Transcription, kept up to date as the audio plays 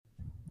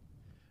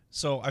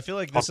So I feel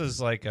like this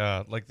is like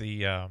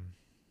the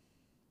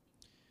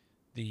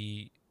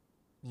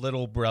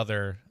little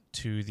brother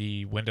to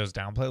the Windows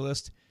Down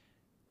playlist,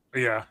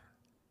 Yeah,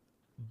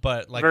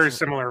 but very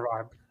similar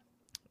vibe.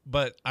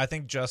 But I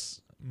think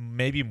just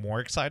maybe more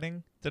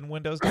exciting than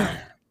Windows Down.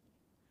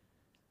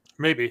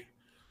 Maybe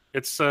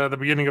it's the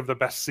beginning of the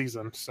best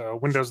season. So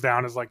Windows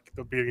Down is like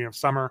the beginning of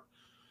summer.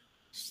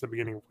 It's the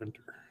beginning of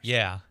winter.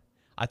 Yeah,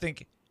 I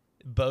think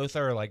both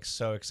are like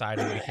so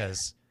exciting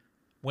because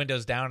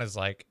Windows Down is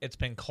like it's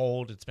been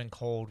cold.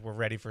 We're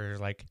ready for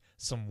like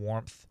some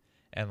warmth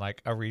and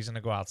like a reason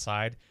to go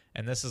outside.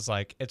 And this is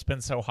like it's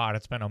been so hot,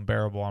 it's been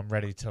unbearable. I'm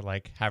ready to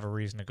like have a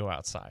reason to go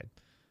outside.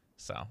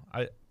 So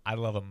I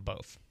love them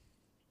both.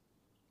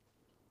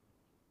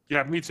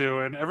 Yeah, me too.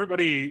 And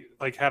everybody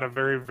like had a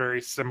very,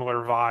 very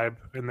similar vibe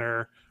in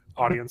their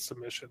audience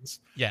submissions.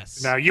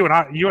 Yes. Now you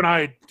and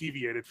I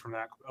deviated from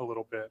that a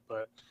little bit,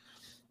 but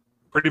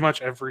pretty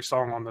much every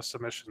song on the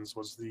submissions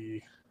was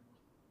the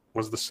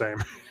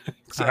same,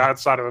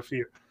 outside of a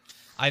few.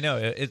 I know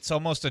it's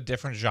almost a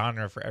different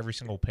genre for every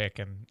single pick,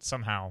 and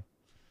somehow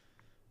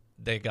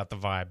they got the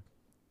vibe,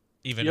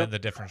 even in the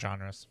different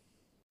genres.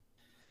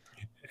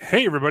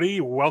 Hey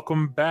everybody,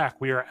 welcome back.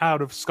 We are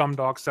out of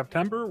Scumdog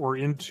September. We're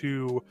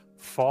into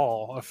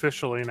fall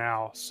officially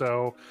now.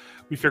 So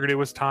we figured it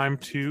was time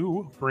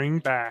to bring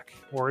back,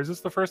 or is this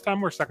the first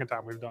time or second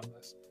time we've done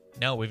this?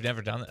 No, we've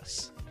never done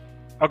this.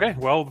 Okay,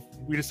 well,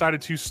 we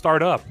decided to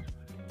start up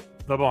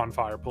the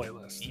Bonfire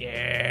playlist.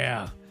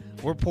 Yeah.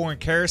 We're pouring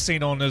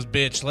kerosene on this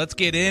bitch. Let's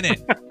get in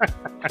it.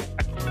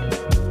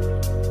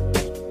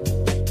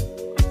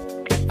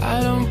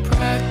 I don't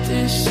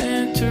practice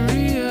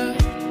Santeria.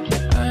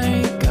 I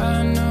ain't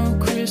got no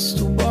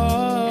crystal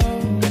ball.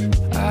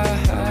 I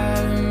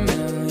had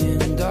 $1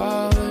 million,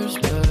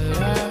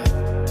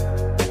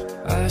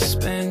 but I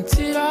spent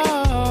it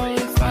all.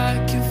 If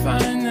I can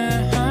find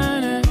that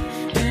Hannah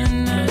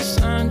in that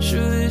Sancho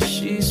that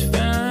she's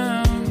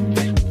found,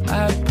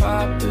 I'd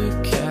pop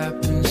a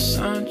cap in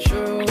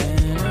Sancho.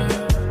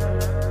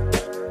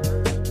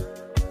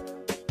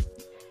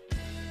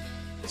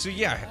 So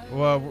yeah,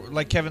 well,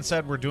 like Kevin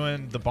said, we're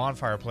doing the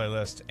Bonfire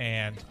playlist,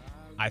 and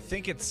I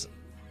think it's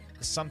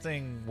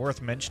something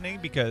worth mentioning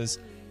because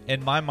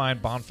in my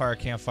mind, Bonfire,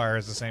 Campfire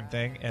is the same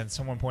thing, and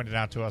someone pointed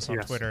out to us on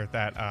Twitter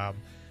that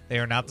they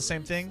are not the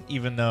same thing,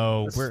 even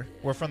though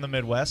we're from the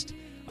Midwest.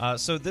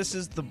 So this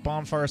is the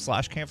Bonfire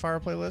 /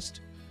 Campfire playlist.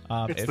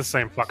 It's the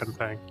same fucking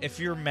thing. If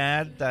you're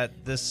mad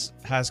that this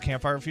has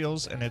Campfire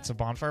feels and it's a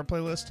Bonfire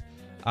playlist,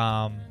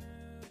 I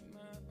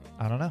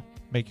don't know.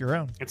 Make your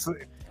own.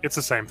 It's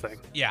the same thing.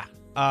 Yeah.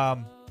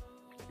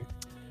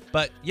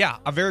 But yeah,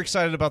 I'm very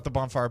excited about the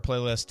Bonfire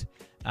playlist.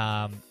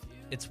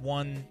 It's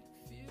one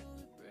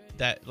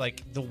that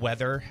like the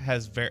weather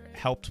has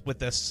helped with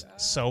this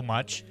so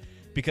much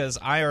because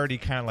I already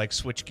kind of like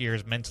switch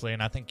gears mentally,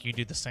 and I think you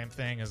do the same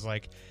thing. Is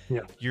like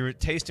your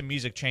taste in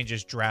music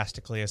changes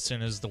drastically as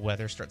soon as the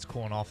weather starts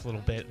cooling off a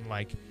little bit, and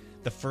like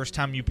the first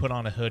time you put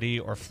on a hoodie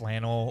or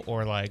flannel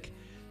or like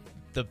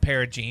the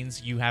pair of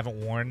jeans you haven't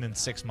worn in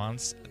 6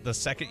 months, the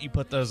second you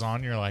put those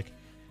on, you're like,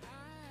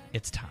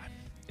 it's time.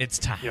 It's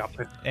time.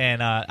 Yep.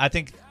 And I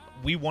think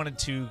we wanted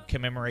to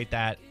commemorate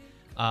that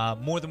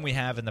more than we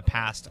have in the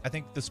past. I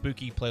think the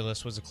Spooky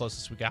playlist was the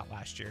closest we got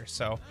last year.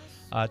 So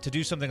to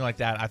do something like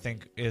that, I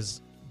think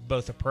is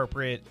both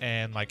appropriate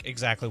and like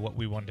exactly what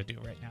we wanted to do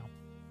right now.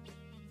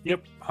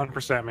 Yep,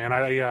 100%, man.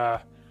 I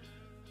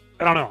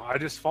don't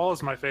know. Fall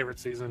is my favorite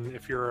season.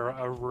 If you're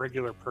a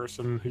regular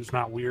person who's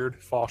not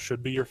weird, fall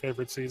should be your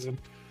favorite season.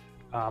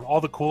 All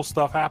the cool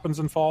stuff happens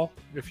in fall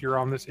if you're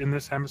in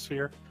this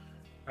hemisphere.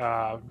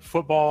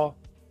 Football,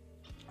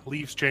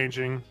 leaves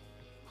changing,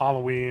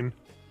 Halloween,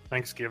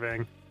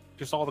 Thanksgiving,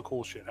 just all the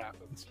cool shit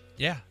happens.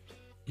 Yeah.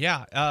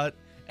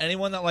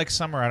 Anyone that likes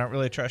summer, I don't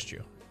really trust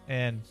you,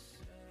 and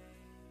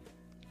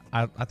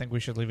I think we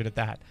should leave it at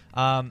that.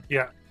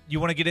 Yeah. You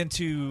want to get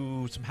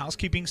into some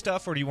housekeeping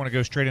stuff, or do you want to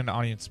go straight into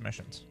audience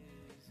submissions?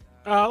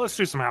 Let's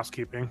do some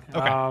housekeeping.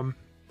 Okay.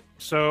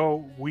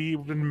 So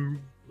we've been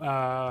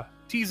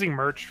teasing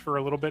merch for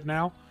a little bit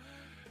now.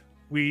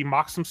 We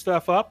mocked some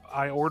stuff up.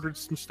 I ordered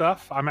some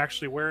stuff. I'm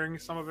actually wearing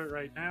some of it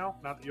right now.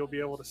 Not that you'll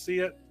be able to see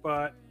it,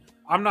 but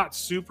I'm not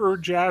super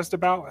jazzed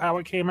about how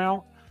it came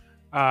out.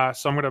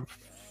 So I'm going to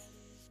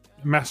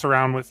mess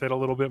around with it a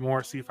little bit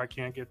more, see if I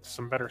can't get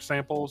some better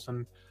samples.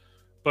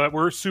 But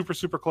we're super,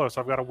 super close.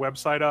 I've got a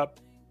website up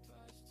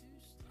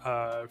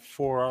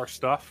for our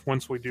stuff.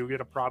 Once we do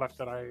get a product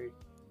that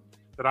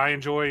I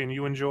enjoy and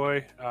you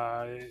enjoy,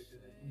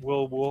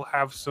 we'll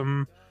have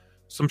some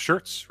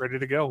shirts ready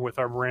to go with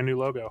our brand new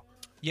logo.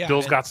 Yeah,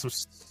 Bill's got some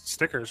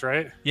stickers,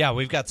 right? Yeah,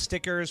 we've got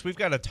stickers. We've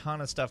got a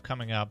ton of stuff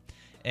coming up,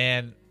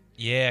 and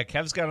yeah,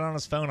 Kev's got it on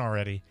his phone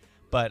already.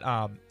 But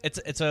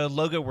it's a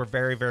logo we're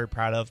very, very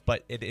proud of.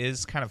 But it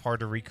is kind of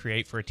hard to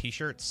recreate for a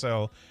T-shirt,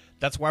 so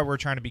that's why we're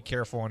trying to be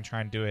careful and try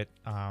and do it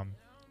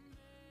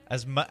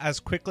as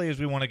quickly as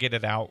we want to get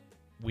it out.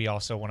 We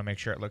also want to make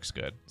sure it looks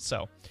good.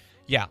 So,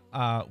 yeah,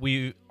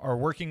 we are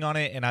working on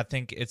it, and I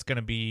think it's going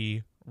to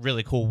be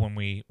really cool when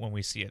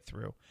we see it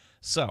through.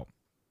 So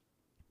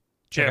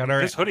check out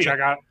this hoodie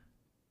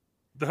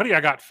the hoodie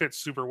I got fits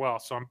super well,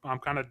 so I'm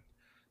kind of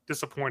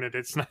disappointed.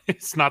 It's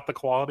not the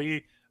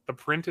quality. The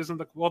print isn't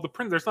the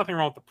print. There's nothing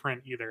wrong with the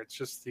print either. It's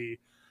just the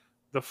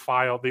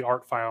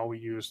art file we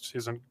used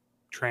isn't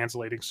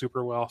translating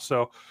super well.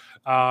 So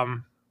I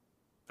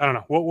don't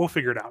know. We'll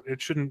figure it out.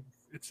 It shouldn't.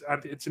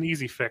 It's an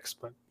easy fix,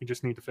 but you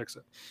just need to fix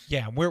it.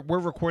 Yeah, we're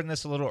recording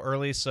this a little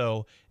early,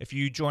 so if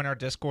you join our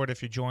Discord,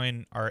 if you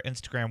join our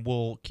Instagram,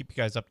 we'll keep you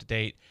guys up to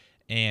date,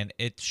 and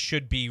it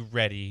should be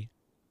ready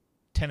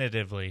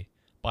tentatively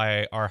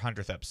by our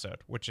 100th episode,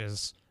 which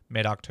is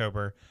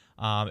mid-October,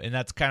 and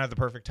that's kind of the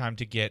perfect time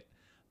to get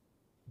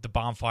the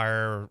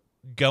Bonfire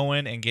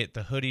going and get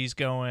the hoodies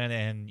going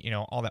and,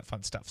 all that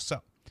fun stuff.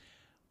 So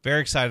very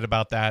excited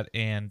about that.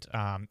 And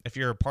if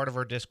you're a part of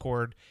our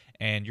Discord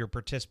and you're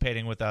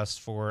participating with us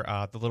for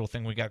the little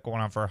thing we got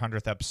going on for our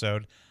 100th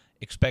episode,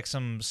 expect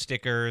some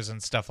stickers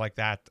and stuff like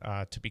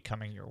that to be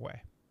coming your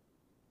way.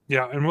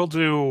 Yeah, and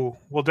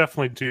we'll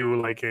definitely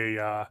do like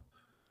a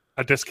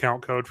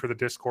discount code for the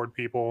Discord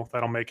people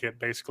that'll make it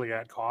basically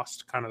at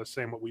cost, kind of the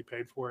same what we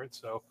paid for it.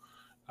 So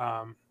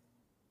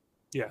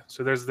yeah,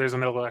 so there's a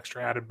little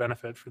extra added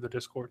benefit for the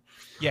Discord.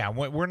 Yeah,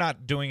 we're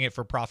not doing it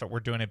for profit. We're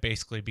doing it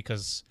basically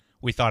because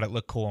we thought it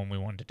looked cool and we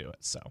wanted to do it.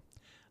 So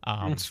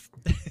it's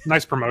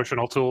nice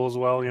promotional tool as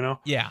well,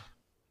 Yeah.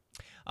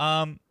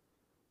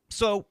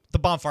 So the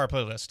Bonfire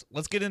playlist.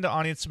 Let's get into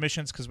audience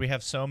submissions because we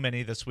have so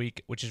many this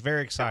week, which is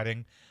very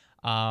exciting.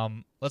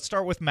 Let's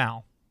start with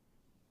Mal.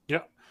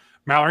 Yeah.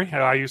 Mallory,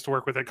 I used to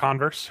work with at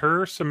Converse.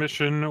 Her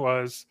submission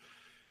was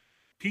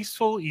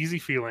Peaceful, Easy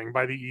Feeling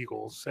by the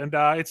Eagles. And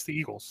it's the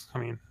Eagles. I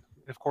mean,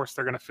 of course,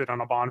 they're going to fit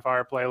on a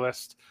Bonfire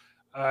playlist.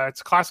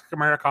 It's classic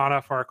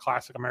Americana for a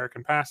classic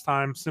American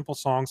pastime. Simple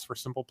songs for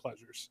simple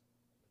pleasures.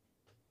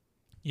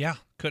 Yeah,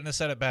 couldn't have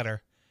said it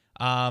better.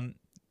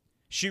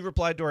 She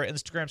replied to our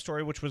Instagram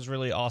story, which was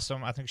really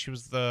awesome. I think she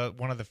was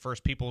one of the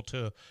first people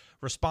to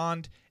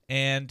respond.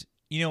 And,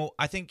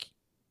 I think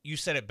you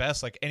said it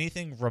best. Like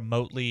anything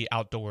remotely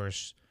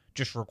outdoors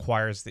just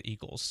requires the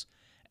Eagles.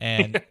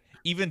 And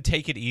even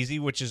Take It Easy,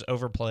 which is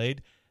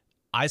overplayed,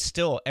 I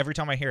still, every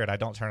time I hear it, I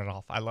don't turn it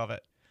off. I love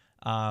it.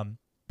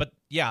 But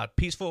yeah,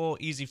 Peaceful,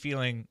 Easy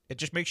Feeling, it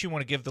just makes you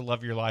want to give the love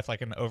of your life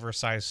like an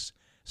oversized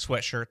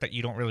sweatshirt that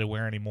you don't really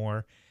wear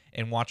anymore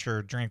and watch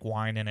her drink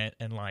wine in it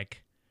and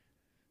like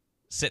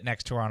sit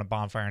next to her on a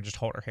bonfire and just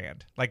hold her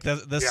hand. Like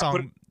this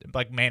song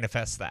like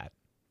manifests that.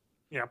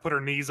 Yeah, put her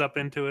knees up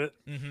into it.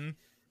 Mm-hmm.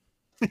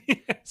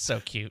 So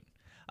cute.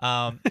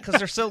 Because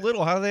they're so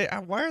little.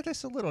 Why are they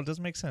so little? It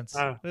doesn't make sense.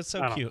 It's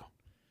so cute.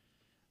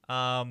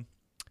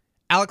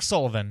 Alex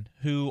Sullivan,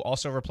 who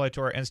also replied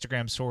to our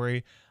Instagram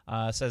story,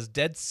 says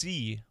Dead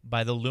Sea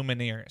by the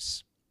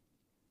Lumineers.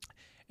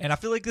 And I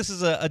feel like this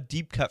is a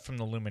deep cut from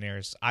the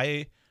Lumineers.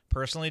 I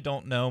personally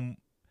don't know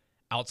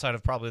outside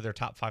of probably their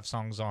top 5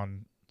 songs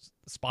on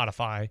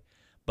Spotify,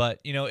 but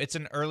it's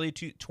an early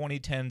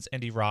 2010s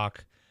indie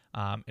rock,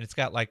 and it's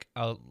got like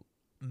a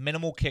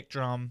minimal kick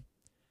drum,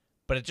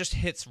 but it just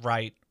hits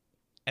right.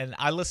 And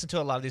I listen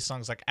to a lot of these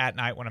songs like at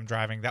night when I'm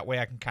driving. That way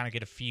I can kind of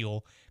get a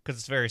feel because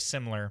it's very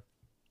similar.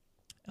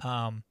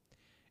 And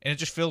it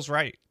just feels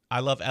right.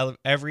 I love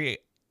every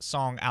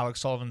song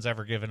Alex Sullivan's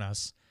ever given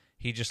us.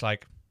 He just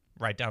like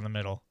right down the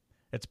middle.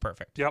 It's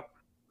perfect. Yep.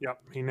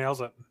 He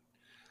nails it.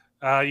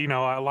 A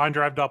line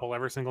drive double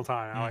every single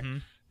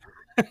time.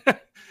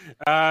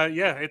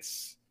 Yeah,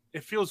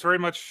 it feels very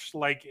much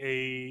like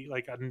a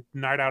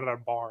night out at a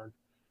barn.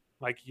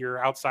 Like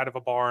you're outside of a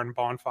barn,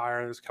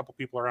 bonfire. There's a couple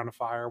people around a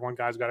fire. One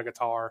guy's got a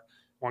guitar.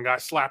 One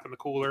guy's slapping the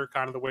cooler,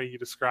 kind of the way you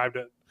described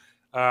it,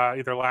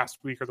 either last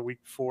week or the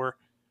week before.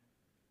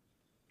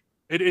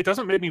 It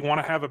doesn't make me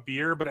want to have a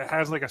beer, but it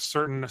has like a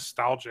certain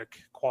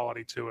nostalgic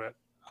quality to it.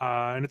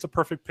 And it's a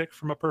perfect pick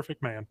from a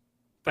perfect man.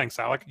 Thanks,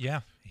 Alec.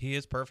 Yeah, he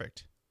is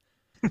perfect.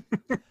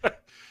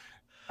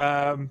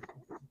 But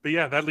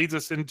yeah, that leads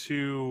us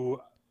into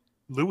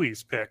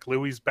Louis' pick.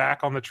 Louis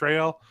back on the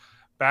trail,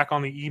 back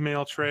on the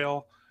email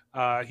trail.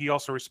 He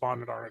also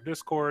responded on our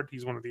Discord.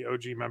 He's one of the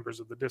OG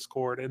members of the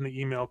Discord and the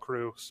email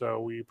crew.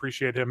 So we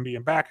appreciate him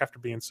being back after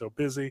being so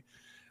busy.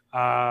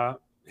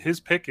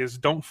 His pick is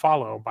Don't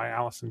Follow by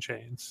Alice in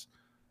Chains.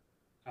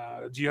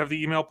 Do you have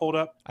the email pulled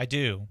up? I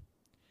do.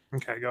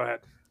 Okay, go ahead.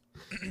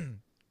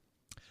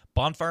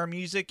 Bonfire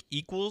music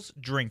equals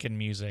drinking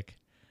music.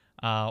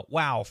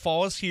 Wow,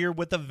 fall is here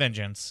with a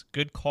vengeance.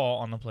 Good call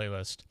on the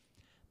playlist.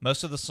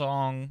 Most of the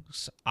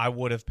songs I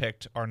would have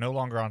picked are no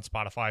longer on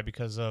Spotify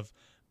because of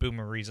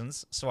boomer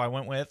reasons, so I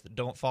went with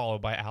Don't Follow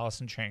by Alice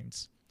in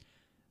Chains.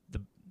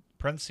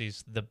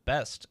 The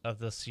best of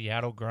the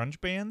Seattle grunge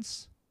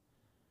bands.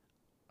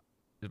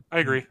 I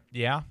agree.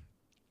 Yeah.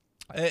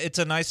 It's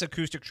a nice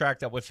acoustic track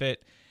that would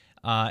fit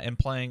in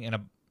playing in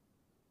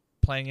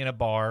a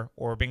bar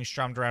or being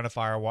strummed around a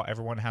fire while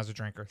everyone has a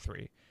drink or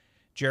 3.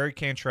 Jerry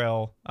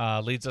Cantrell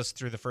leads us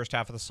through the first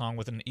half of the song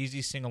with an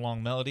easy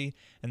sing-along melody,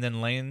 and then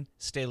Lane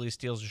Staley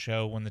steals the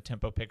show when the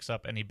tempo picks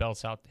up and he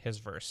belts out his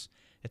verse.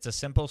 It's a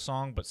simple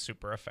song, but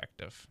super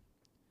effective.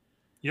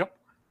 Yep.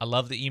 I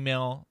love the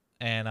email,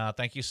 and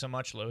thank you so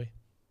much, Louis.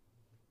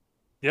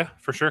 Yeah,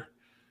 for sure.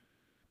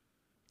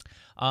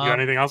 You got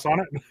anything else on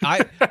it?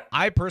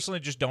 I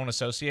personally just don't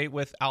associate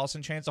with Alice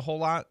in Chains a whole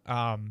lot.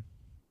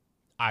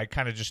 I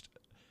kind of just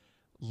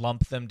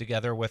lump them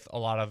together with a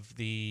lot of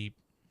the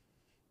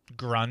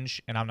grunge,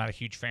 and I'm not a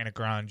huge fan of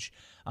grunge.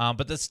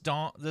 But this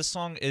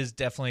song is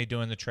definitely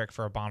doing the trick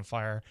for a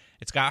Bonfire.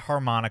 It's got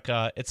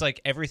harmonica. It's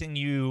like everything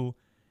you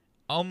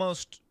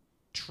almost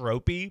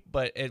tropey,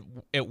 but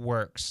it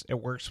works. It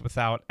works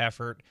without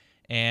effort,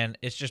 and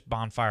it's just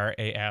Bonfire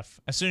AF.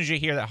 As soon as you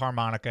hear that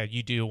harmonica,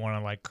 you do want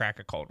to like crack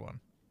a cold one.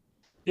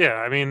 Yeah,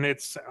 I mean,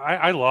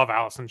 I love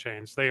Alice in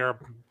Chains. They are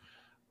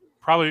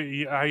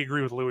probably, I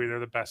agree with Louis, they're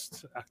the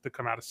best to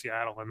come out of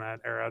Seattle in that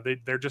era.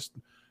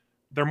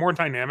 They're more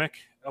dynamic.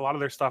 A lot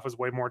of their stuff is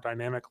way more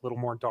dynamic, a little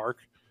more dark,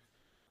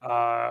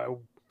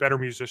 better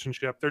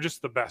musicianship. They're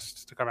just the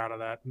best to come out of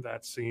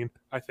that scene,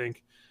 I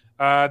think.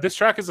 This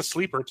track is a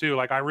sleeper too.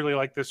 Like, I really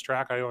like this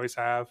track. I always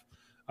have.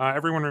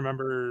 Everyone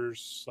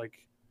remembers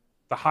like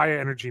the high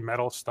energy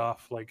metal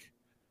stuff, like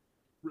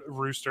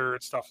Rooster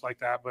and stuff like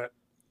that, but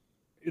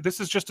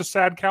this is just a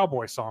sad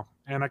cowboy song,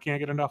 and I can't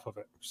get enough of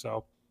it.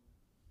 So,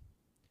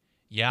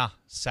 yeah,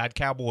 sad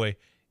cowboy.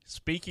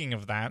 Speaking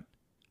of that,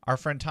 our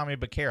friend Tommy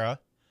Becerra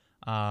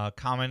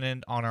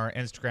commented on our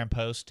Instagram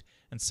post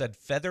and said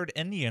 "Feathered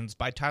Indians"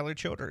 by Tyler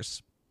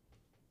Childers.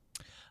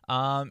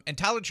 And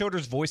Tyler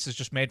Childers' voice is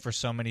just made for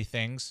so many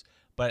things,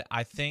 but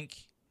I think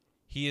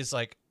he is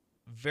like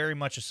very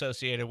much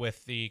associated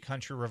with the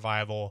country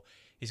revival.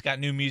 He's got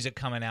new music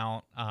coming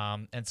out,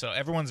 and so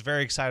everyone's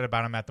very excited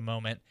about him at the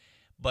moment.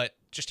 But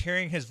just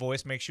hearing his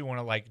voice makes you want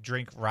to like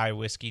drink rye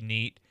whiskey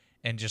neat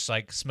and just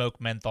like smoke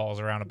menthols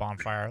around a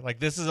bonfire.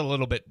 Like, this is a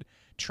little bit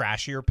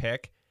trashier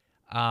pick,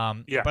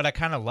 but I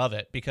kind of love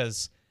it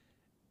because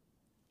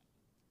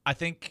I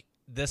think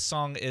this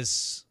song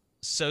is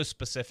so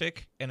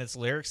specific in its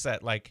lyrics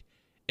that like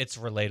it's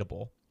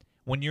relatable.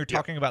 When you're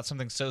talking about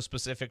something so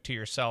specific to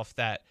yourself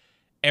that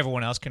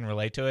everyone else can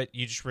relate to it,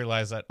 you just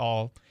realize that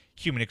all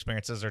human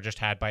experiences are just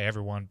had by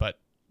everyone, but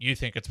you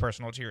think it's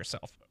personal to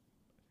yourself.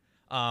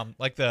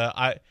 Like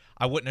I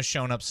wouldn't have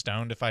shown up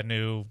stoned if I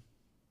knew.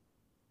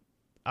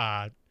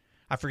 I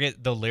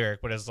forget the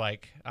lyric, but it's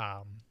like,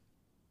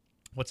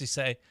 what's he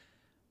say?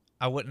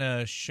 I wouldn't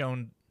have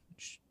shown.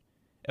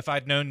 If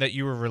I'd known that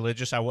you were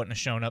religious, I wouldn't have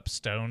shown up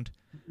stoned,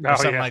 or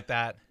something like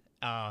that.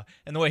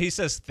 And the way he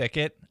says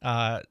 "thicket"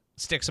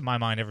 sticks in my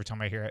mind every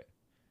time I hear it.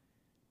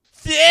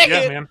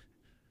 Thicket, yeah, man.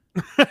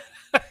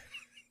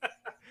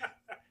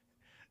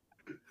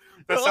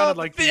 That sounded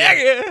like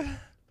thicket.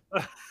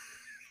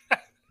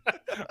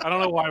 I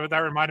don't know why, but that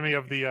reminded me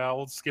of the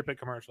old Skip It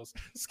commercials.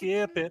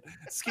 Skip it,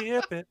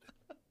 skip it.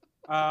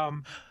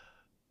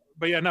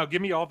 But yeah, no,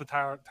 give me all the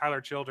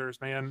Tyler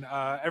Childers, man.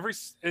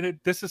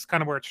 This is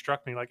kind of where it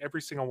struck me. Like,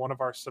 every single one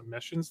of our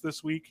submissions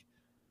this week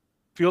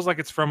feels like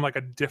it's from like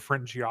a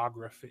different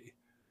geography,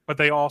 but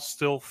they all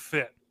still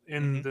fit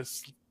in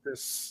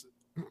this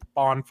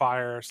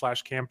bonfire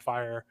 /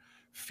 campfire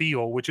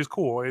feel, which is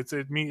cool.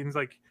 It means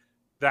like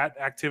that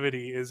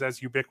activity is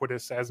as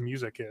ubiquitous as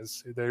music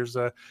is. There's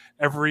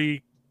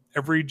every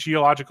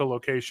geological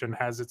location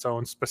has its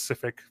own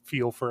specific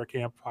feel for a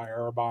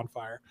campfire or a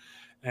bonfire.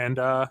 And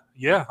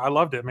yeah, I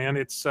loved it, man.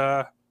 It's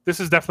this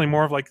is definitely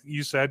more of, like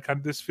you said, kind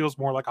of, this feels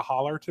more like a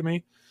holler to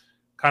me,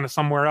 kind of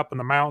somewhere up in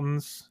the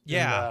mountains.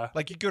 Yeah,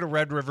 like you go to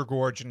Red River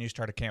Gorge and you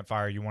start a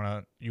campfire, you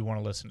want to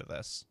listen to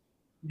this.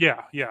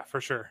 Yeah, for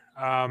sure.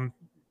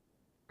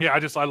 Yeah,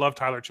 I love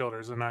Tyler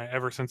Childers, and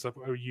ever since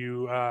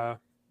you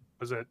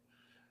was it,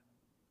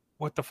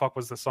 what the fuck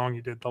was the song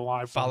you did the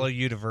live Follow one?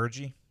 You to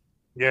Virgie?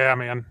 Yeah,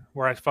 man,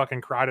 where I fucking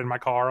cried in my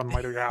car on the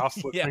way to your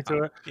house listening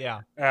to it.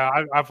 Yeah.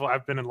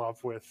 I've been in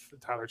love with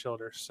Tyler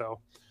Childers. So,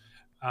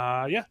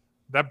 yeah,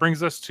 that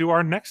brings us to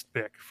our next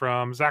pick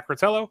from Zach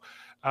Rotello.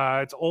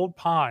 It's Old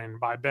Pine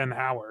by Ben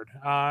Howard.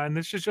 And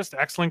this is just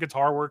excellent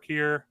guitar work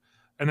here.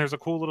 And there's a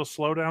cool little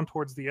slowdown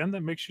towards the end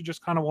that makes you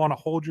just kind of want to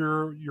hold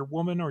your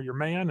woman or your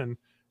man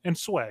and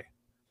sway.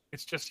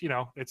 It's just,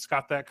 it's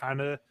got that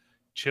kind of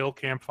chill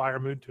campfire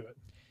mood to it.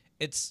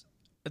 It's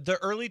the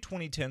early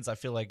 2010s, I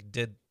feel like,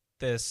 did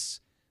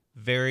this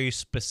very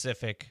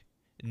specific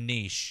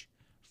niche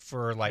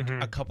for like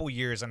a couple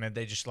years, and then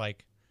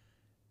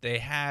they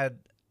had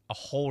a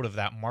hold of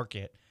that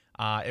market.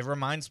 It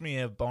reminds me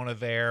of Bon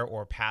Iver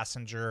or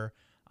Passenger,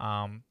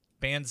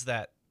 bands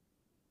that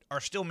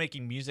are still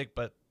making music,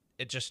 but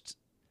it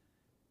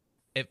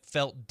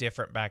felt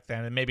different back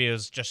then, and maybe it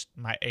was just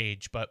my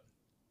age, but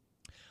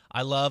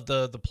I love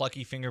the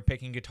plucky finger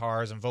picking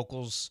guitars and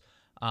vocals.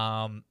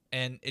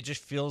 And it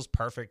just feels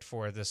perfect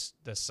for this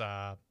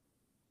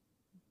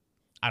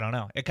I don't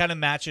know. It kind of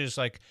matches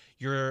like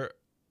your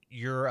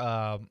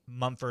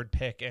Mumford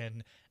pick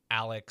and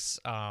Alex,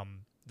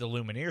 the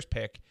Lumineers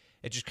pick.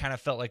 It just kind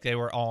of felt like they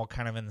were all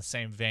kind of in the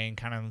same vein,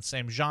 kind of in the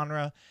same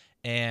genre.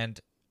 And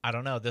I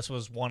don't know, this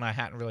was one I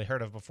hadn't really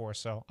heard of before.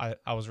 So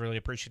I was really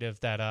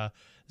appreciative that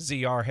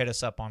ZR hit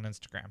us up on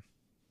Instagram.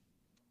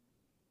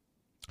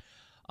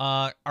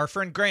 Our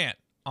friend Grant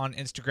on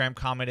Instagram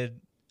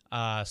commented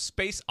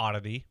Space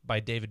Oddity by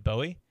David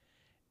Bowie.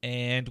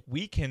 And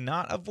we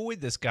cannot avoid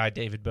this guy,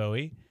 David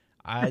Bowie.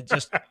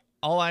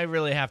 All I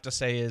really have to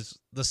say is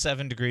the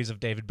 7 degrees of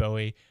David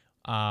Bowie.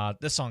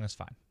 This song is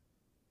fine.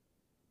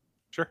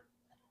 Sure.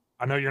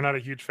 I know you're not a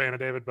huge fan of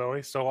David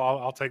Bowie, so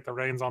I'll take the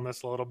reins on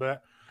this a little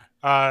bit.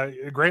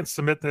 Grant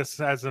submit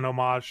this as an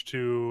homage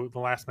to The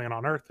Last Man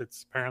on Earth.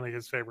 It's apparently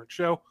his favorite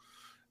show,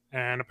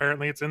 and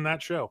apparently it's in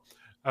that show.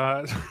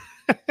 But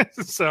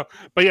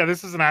yeah,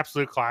 this is an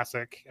absolute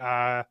classic,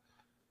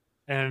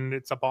 and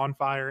it's a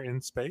bonfire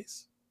in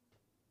space.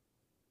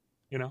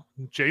 You know,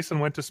 Jason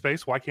went to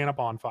space. Why can't a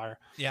bonfire?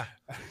 Yeah.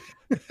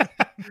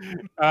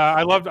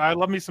 I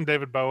love me some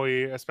David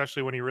Bowie,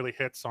 especially when he really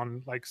hits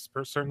on like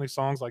certainly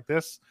songs like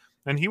this.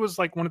 And he was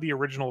like one of the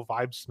original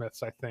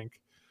vibesmiths, I think.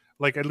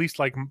 Like at least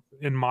like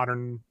in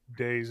modern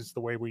days is the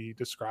way we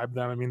describe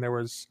them. I mean, there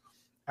was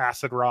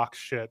acid rock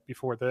shit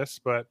before this,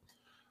 but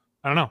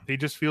I don't know. He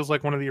just feels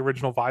like one of the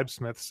original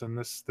vibesmiths, and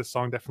this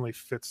song definitely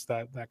fits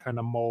that kind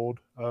of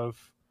mold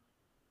of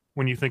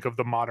when you think of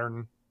the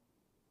modern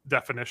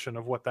definition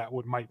of what that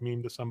might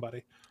mean to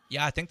somebody.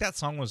 Yeah, I think that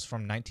song was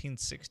from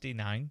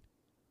 1969.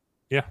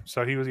 Yeah,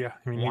 so he was. Yeah,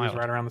 I mean, Wild. he was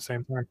right around the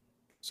same time.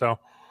 So,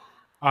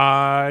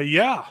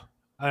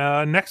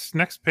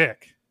 next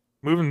pick.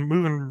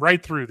 Moving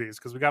right through these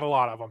because we got a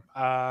lot of them.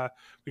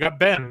 We got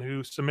Ben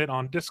who submit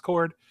on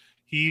Discord.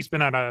 He's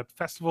been at a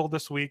festival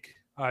this week.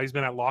 He's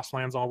been at Lost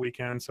Lands all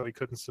weekend, so he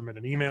couldn't submit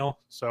an email.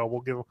 So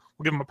we'll give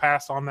him a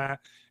pass on that.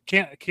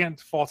 Can't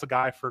fault a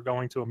guy for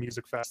going to a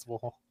music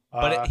festival.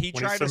 But he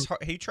tried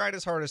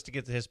his hardest to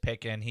get his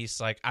pick in. He's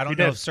like, I don't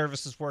know if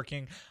service is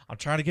working. I'm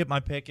trying to get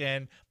my pick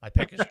in. My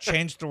pick is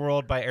 "Changed the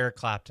World" by Eric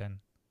Clapton.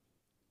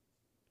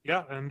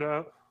 Yeah,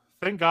 and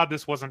thank God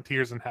this wasn't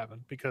Tears in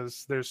Heaven,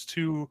 because there's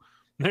two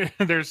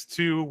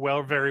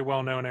very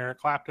well known Eric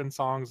Clapton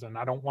songs, and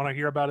I don't want to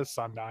hear about his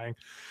son dying.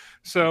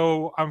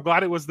 So I'm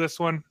glad it was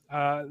this one.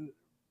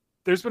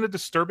 There's been a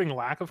disturbing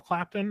lack of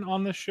Clapton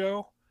on this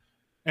show,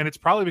 and it's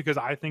probably because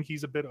I think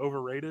he's a bit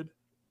overrated.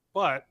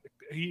 But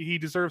he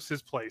deserves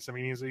his place. I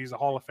mean, he's a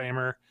Hall of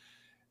Famer.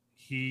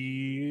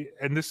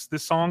 This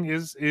song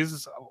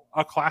is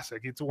a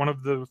classic. It's one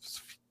of the,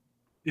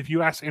 if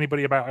you ask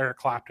anybody about Eric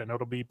Clapton,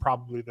 it'll be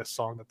probably this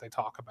song that they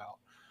talk about,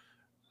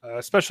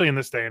 especially in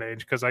this day and age,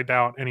 because I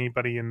doubt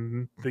anybody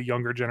in the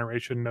younger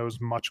generation knows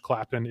much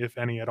Clapton, if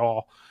any at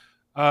all.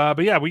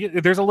 But yeah,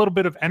 there's a little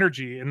bit of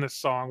energy in this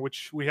song,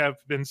 which we have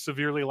been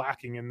severely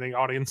lacking in the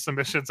audience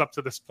submissions up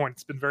to this point.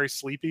 It's been very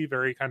sleepy,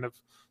 very kind of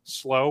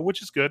slow,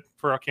 which is good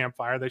for a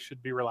campfire. They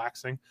should be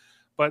relaxing.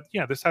 But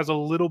yeah, this has a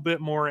little bit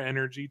more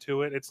energy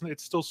to it.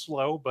 It's still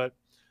slow, but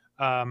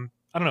I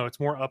don't know. It's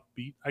more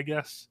upbeat, I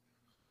guess.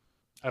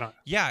 I don't know.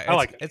 Yeah, I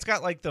like it. It's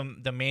got like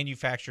the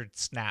manufactured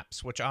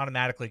snaps, which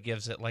automatically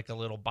gives it like a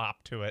little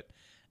bop to it.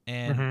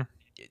 And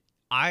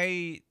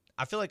I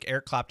feel like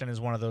Eric Clapton is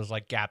one of those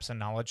like gaps in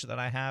knowledge that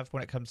I have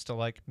when it comes to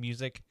like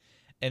music,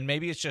 and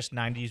maybe it's just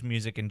 90s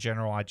music in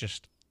general. I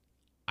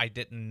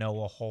didn't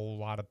know a whole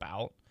lot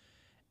about,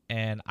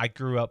 and I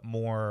grew up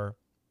more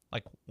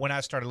like when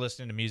I started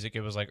listening to music,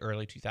 it was like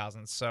early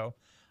 2000s. So,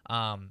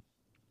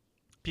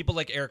 people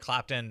like Eric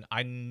Clapton,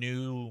 I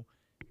knew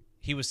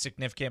he was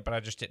significant, but I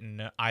just didn't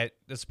know.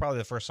 This is probably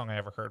the first song I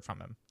ever heard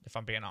from him, if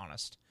I'm being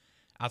honest,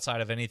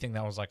 outside of anything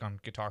that was like on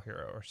Guitar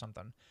Hero or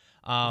something.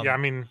 Yeah, I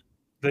mean,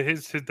 the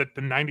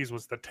 90s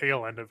was the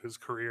tail end of his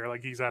career.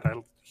 Like he's had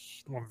a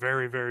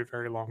very, very,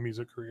 very long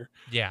music career.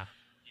 Yeah.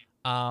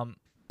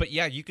 But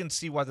yeah, you can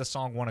see why the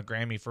song won a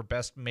Grammy for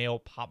Best Male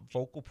Pop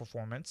Vocal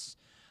Performance.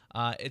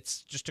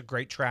 It's just a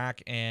great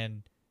track,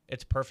 and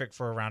it's perfect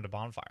for Around a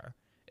Bonfire.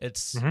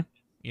 It's,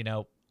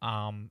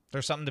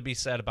 there's something to be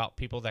said about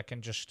people that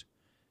can just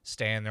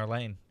stay in their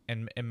lane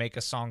and make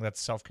a song that's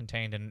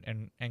self-contained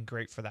and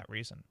great for that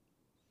reason.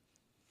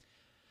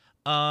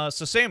 So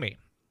Sammy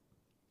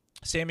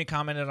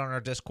commented on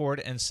our Discord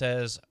and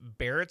says,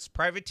 Barrett's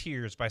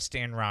Privateers by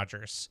Stan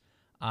Rogers.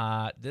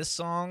 This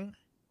song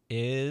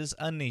is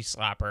a knee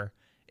slapper.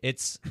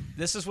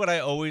 This is what I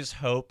always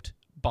hoped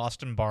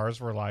Boston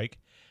bars were like.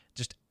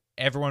 Just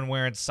everyone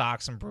wearing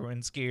socks and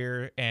Bruins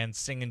gear and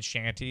singing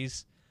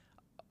shanties.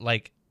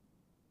 Like,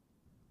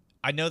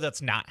 I know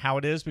that's not how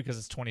it is because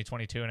it's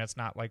 2022 and it's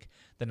not like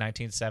the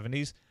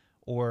 1970s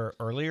or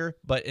earlier,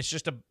 but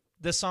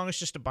this song is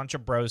just a bunch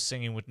of bros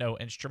singing with no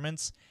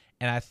instruments,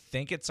 and I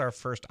think it's our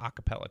first a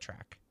cappella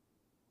track.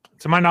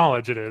 To my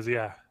knowledge, it is,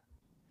 yeah.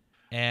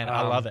 And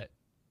I love it.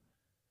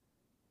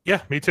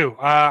 Yeah, me too.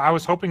 I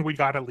was hoping we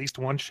got at least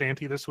one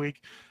shanty this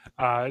week.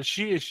 Her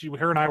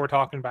and I were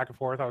talking back and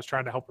forth. I was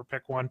trying to help her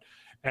pick one,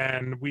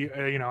 and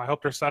I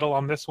helped her settle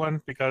on this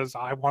one because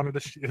I wanted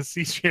a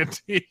sea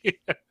shanty.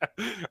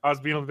 I was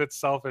being a bit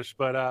selfish,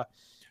 but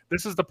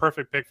this is the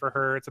perfect pick for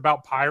her. It's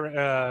about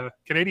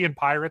Canadian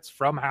pirates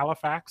from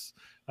Halifax,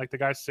 like the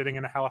guy sitting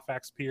in a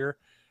Halifax pier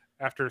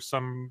after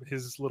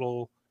his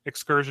little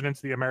excursion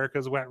into the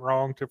Americas went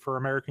wrong for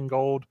American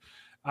gold.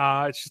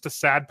 It's just a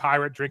sad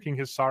pirate drinking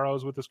his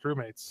sorrows with his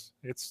crewmates.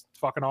 It's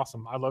fucking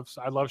awesome. I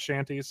love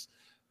shanties,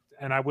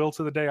 and I will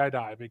to the day I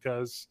die,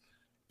 because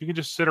you can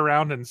just sit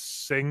around and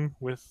sing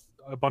with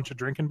a bunch of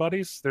drinking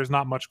buddies, there's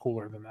not much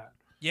cooler than that.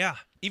 Yeah,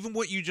 even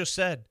what you just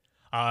said.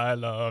 I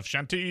love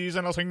shanties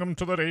and I'll sing them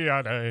to the day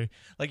I die.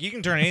 Like, you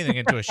can turn anything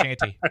into a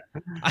shanty.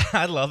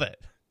 I love it.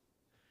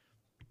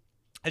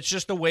 It's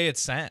just the way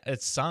it's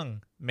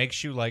sung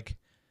makes you like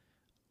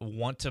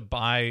want to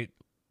buy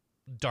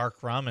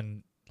dark rum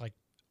and like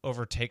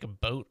overtake a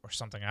boat or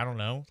something. I don't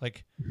know.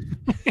 Like,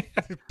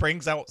 it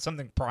brings out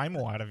something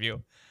primal out of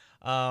you.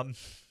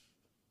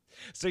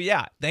 So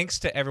yeah, thanks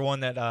to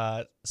everyone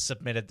that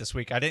submitted this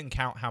week. I didn't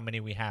count how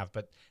many we have,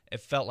 but it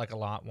felt like a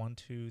lot. 1,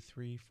 2,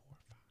 3, 4,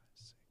 5,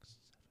 6,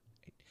 7,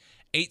 8.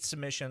 8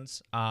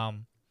 submissions.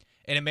 And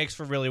it makes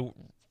for really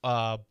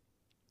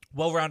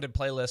well-rounded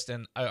playlist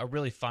and a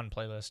really fun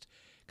playlist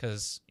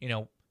because,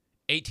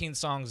 18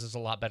 songs is a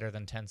lot better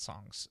than 10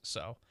 songs.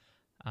 So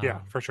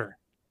yeah, for sure.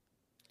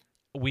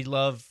 We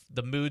love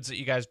the moods that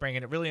you guys bring,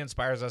 and it really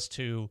inspires us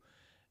to,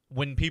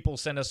 when people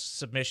send us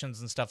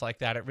submissions and stuff like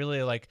that, it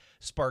really like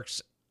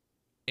sparks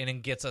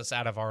and gets us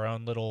out of our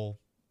own little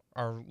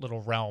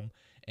realm.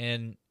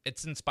 And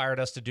it's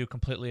inspired us to do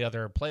completely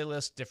other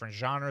playlists, different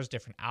genres,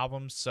 different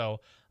albums.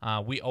 So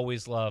we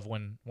always love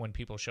when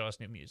people show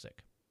us new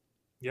music.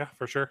 Yeah,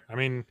 for sure. I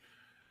mean,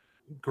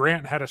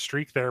 Grant had a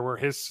streak there where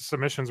his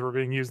submissions were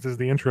being used as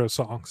the intro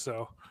song.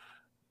 So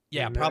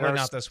yeah, probably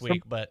not this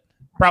week, but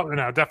probably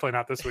no, definitely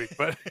not this week.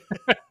 But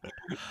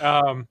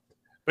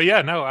but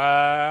yeah, no.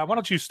 Why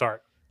don't you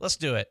start? Let's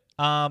do it.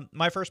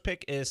 My first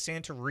pick is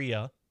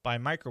Santeria by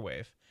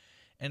Microwave.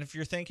 And if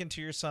you're thinking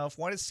to yourself,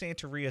 why does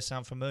Santeria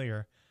sound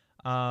familiar?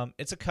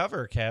 It's a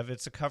cover, Kev.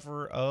 It's a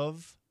cover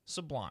of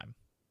Sublime.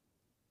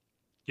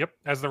 Yep.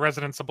 As the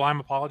resident Sublime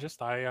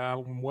apologist, I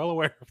am well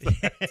aware of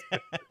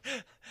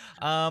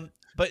that.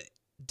 But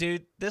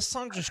dude, this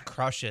song just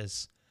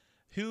crushes.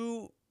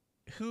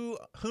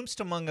 Whomst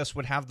among us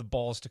would have the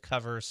balls to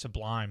cover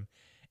Sublime?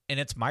 And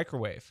it's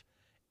Microwave.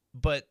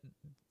 But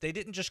they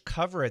didn't just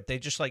cover it, they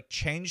just like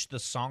changed the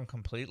song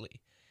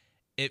completely.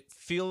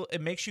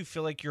 It makes you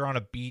feel like you're on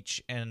a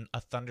beach and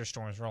a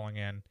thunderstorm is rolling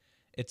in.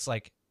 It's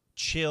like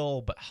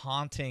chill but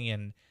haunting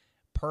and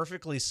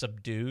perfectly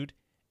subdued.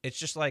 It's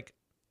just like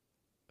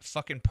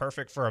fucking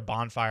perfect for a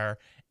bonfire.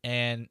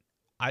 And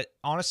I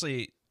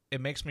honestly,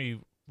 it makes me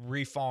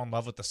re-fall in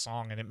love with the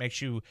song, and it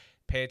makes you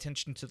pay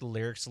attention to the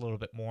lyrics a little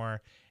bit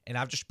more. And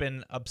I've just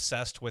been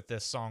obsessed with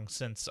this song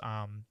since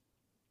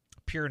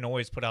Pure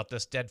Noise put out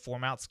this Dead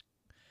Formats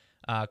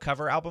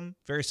cover album,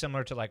 very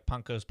similar to like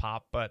Punk Goes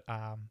Pop, but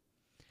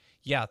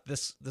yeah,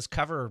 this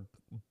cover,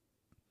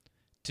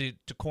 to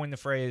coin the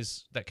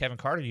phrase that Kevin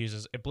Carter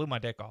uses, it blew my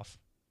dick off.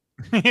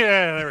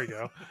 Yeah, there we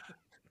go.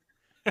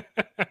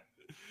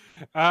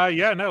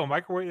 Yeah, no,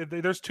 Microwave.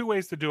 There's 2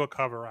 ways to do a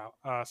cover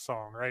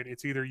song, right?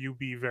 It's either you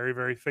be very,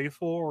 very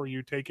faithful, or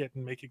you take it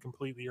and make it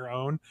completely your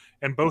own,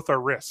 and both are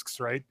risks,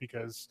 right?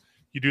 Because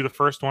you do the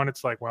first one,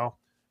 it's like, well,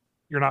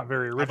 you're not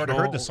very original. I've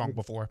already heard this song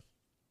before.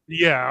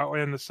 Yeah,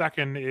 and the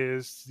second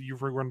is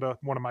you've ruined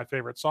one of my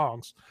favorite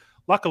songs.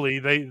 Luckily,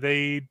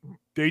 they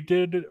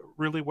did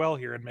really well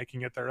here in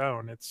making it their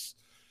own.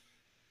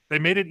 They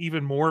made it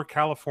even more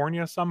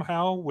California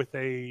somehow with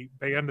a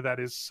band that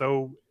is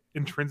so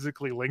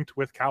intrinsically linked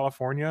with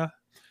California.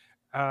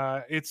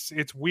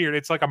 It's weird.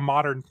 It's like a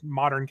modern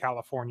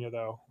California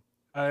though.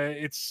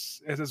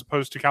 It's as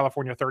opposed to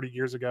California 30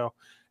 years ago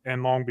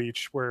and Long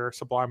Beach, where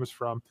Sublime was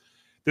from.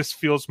 This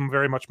feels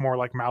very much more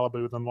like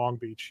Malibu than Long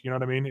Beach. You know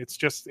what I mean?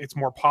 It's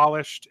more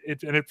polished.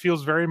 And it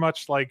feels very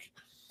much like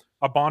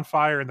a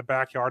bonfire in the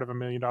backyard of $1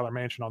 million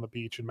mansion on the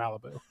beach in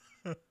Malibu.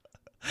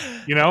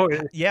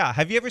 Yeah.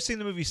 Have you ever seen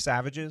the movie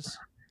Savages?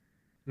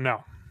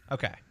 No.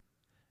 Okay.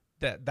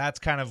 That's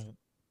kind of,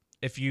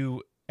 if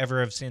you ever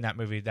have seen that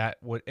movie,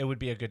 it would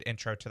be a good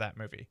intro to that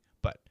movie,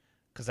 but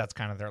because that's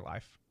kind of their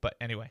life. But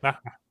anyway.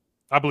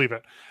 I believe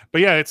it.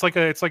 But yeah, it's like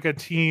a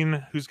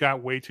teen who's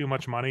got way too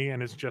much money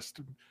and is just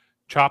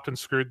chopped and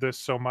screwed this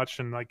so much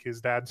in like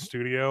his dad's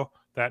studio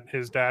that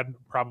his dad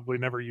probably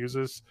never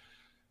uses.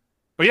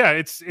 But yeah,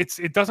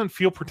 it doesn't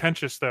feel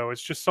pretentious though.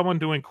 It's just someone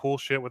doing cool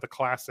shit with a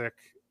classic.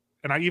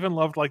 And I even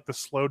loved like the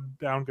slowed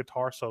down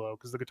guitar solo,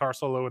 because the guitar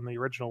solo in the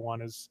original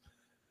one is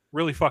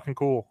really fucking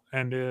cool,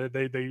 and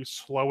they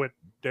slow it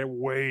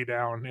way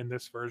down in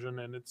this version,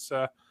 and it's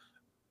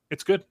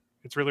good.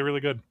 It's really, really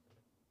good.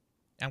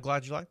 I'm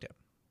glad you liked it.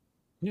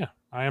 Yeah,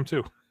 I am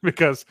too,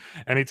 because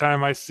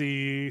anytime I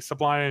see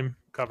Sublime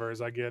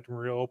covers, I get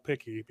real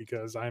picky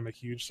because I'm a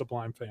huge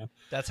Sublime fan.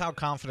 That's how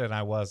confident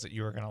I was that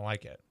you were going to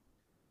like it.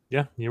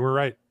 Yeah, you were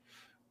right.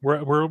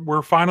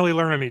 We're finally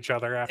learning each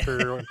other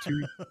after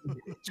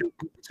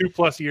two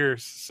plus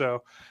years.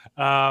 So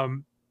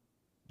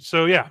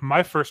yeah,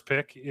 my first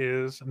pick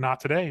is Not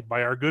Today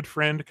by our good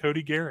friend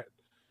Cody Garrett.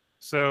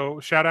 So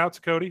shout out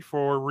to Cody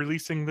for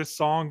releasing this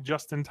song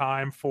just in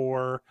time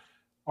for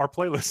our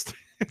playlist.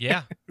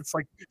 Yeah. It's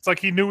like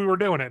he knew we were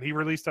doing it. He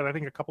released it, I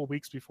think, a couple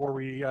weeks before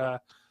we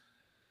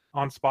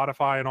on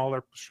Spotify and all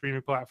their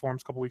streaming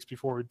platforms, a couple weeks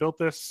before we built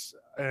this.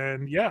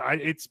 And yeah,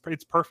 it's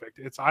perfect.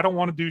 I don't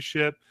want to do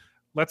shit.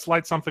 Let's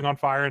light something on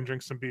fire and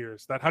drink some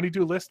beers. That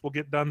honeydew list will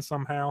get done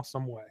somehow,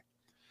 some way.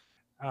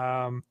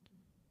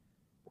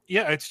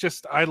 Yeah, it's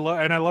just I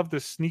love the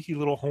sneaky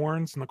little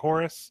horns in the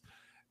chorus,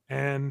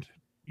 and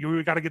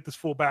you got to get this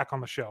fool back on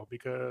the show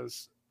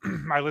because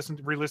I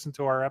re-listened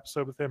to our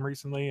episode with him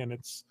recently, and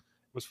it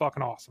was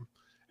fucking awesome.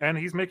 And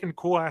he's making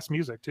cool ass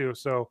music too,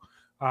 so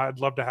I'd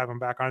love to have him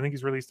back on. I think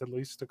he's released at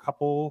least a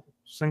couple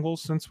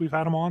singles since we've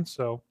had him on,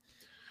 so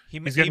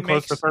he's getting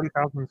close to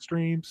 30,000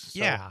 streams. So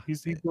yeah,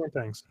 he's doing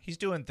things. He's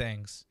doing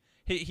things.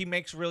 He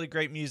makes really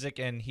great music,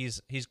 and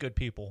he's good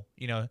people.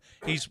 You know,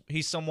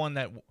 he's someone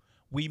that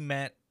we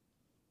met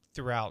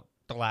throughout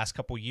the last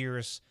couple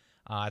years.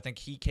 I think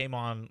he came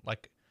on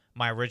like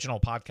my original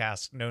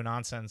podcast, No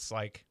Nonsense.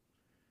 Like,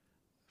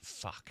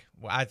 fuck,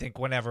 I think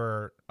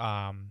whenever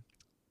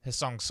his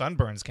song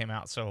Sunburns came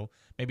out, so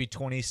maybe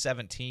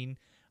 2017.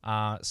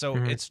 So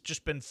it's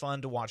just been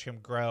fun to watch him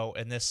grow,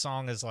 and this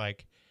song is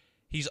like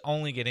he's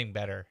only getting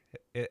better.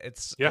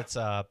 It's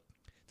the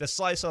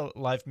slice of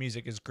life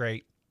music is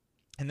great,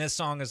 and this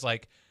song is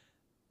like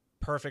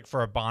perfect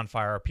for a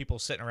bonfire, people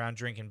sitting around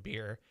drinking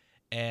beer.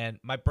 And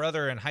my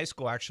brother in high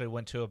school actually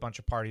went to a bunch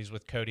of parties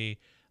with Cody,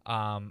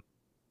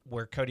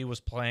 where Cody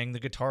was playing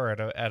the guitar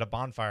at a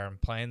bonfire and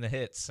playing the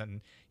hits.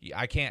 And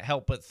I can't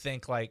help but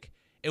think like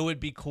it would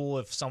be cool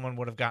if someone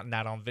would have gotten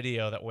that on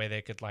video. That way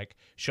they could like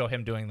show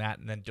him doing that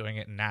and then doing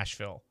it in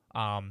Nashville.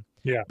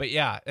 But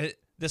yeah,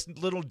 this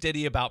little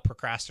ditty about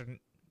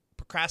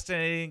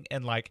procrastinating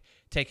and like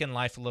taking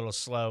life a little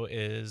slow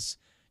is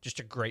just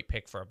a great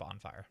pick for a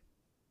bonfire.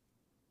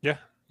 Yeah.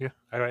 Yeah,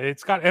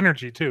 it's got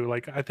energy too.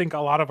 Like I think a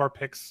lot of our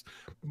picks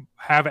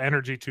have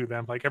energy to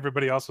them. Like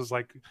everybody else was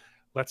like,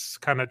 "Let's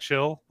kind of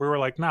chill." We were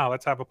like, "No,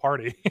 let's have a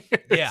party."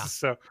 Yeah,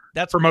 so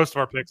that's for most of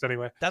our picks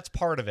anyway. That's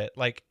part of it.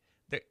 Like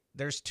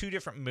there's two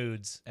different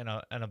moods in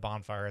a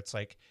bonfire. It's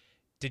like,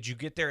 did you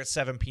get there at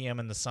 7 p.m.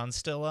 and the sun's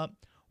still up,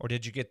 or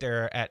did you get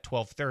there at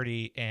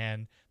 12:30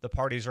 and the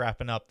party's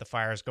wrapping up, the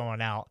fire's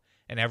going out,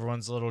 and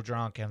everyone's a little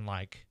drunk and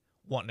like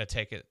wanting to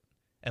take it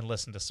and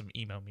listen to some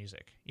emo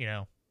music, you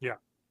know? Yeah.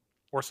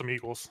 Or some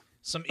Eagles.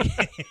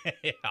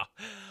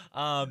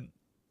 Yeah.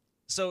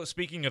 So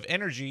speaking of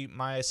energy,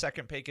 my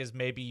second pick is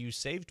Maybe You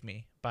Saved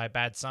Me by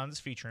Bad Sons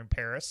featuring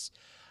Paris.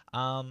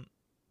 The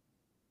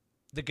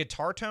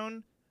guitar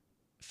tone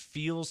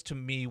feels to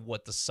me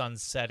what the sun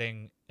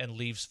setting and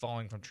leaves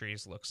falling from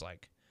trees looks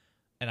like.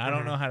 And I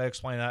don't know how to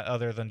explain that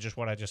other than just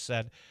what I just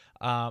said.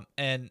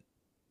 And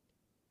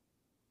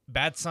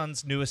Bad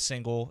Sons' newest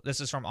single, this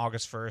is from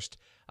August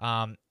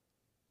 1st.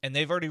 And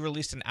they've already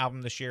released an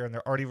album this year, and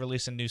they're already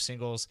releasing new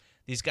singles.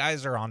 These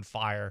guys are on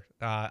fire.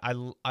 I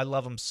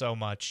love them so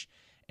much,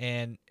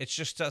 and it's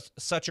just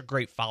such a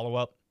great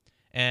follow-up.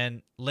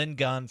 And Lynn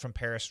Gunn from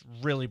Paris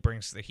really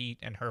brings the heat,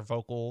 and her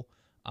vocal,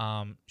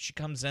 she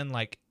comes in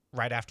like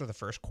right after the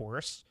first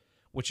chorus,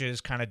 which is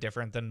kind of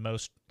different than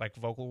most like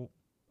vocal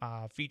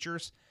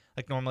features.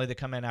 Like normally they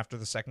come in after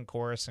the second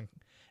chorus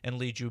and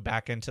lead you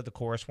back into the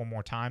chorus one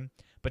more time.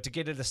 But to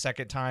get it a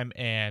second time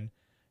and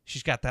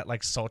she's got that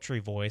like sultry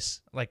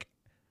voice. Like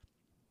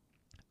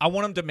I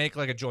want him to make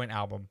like a joint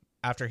album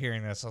after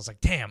hearing this. I was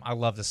like, damn, I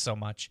love this so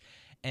much.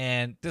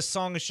 And this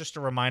song is just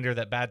a reminder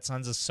that Bad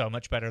Sons is so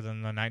much better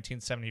than the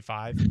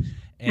 1975.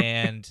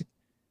 And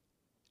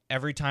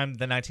every time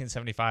the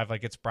 1975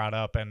 like gets brought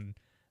up and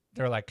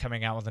they're like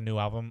coming out with a new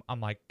album, I'm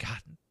like, God,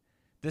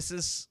 this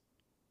is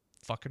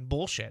fucking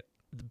bullshit.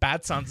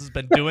 Bad Sons has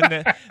been doing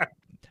it.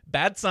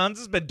 Bad Sons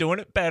has been doing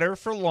it better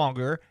for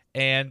longer,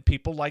 and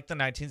people like the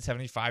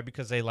 1975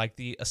 because they like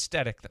the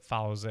aesthetic that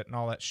follows it and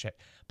all that shit.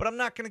 But I'm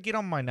not going to get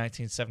on my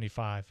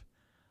 1975.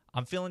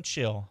 I'm feeling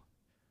chill.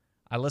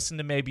 I listened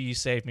to Maybe You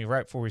Saved Me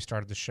right before we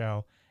started the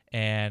show,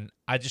 and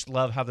I just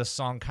love how this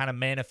song kind of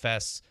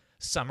manifests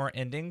summer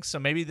ending. So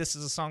maybe this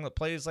is a song that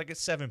plays like at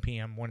 7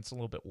 p.m. when it's a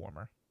little bit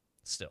warmer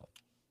still.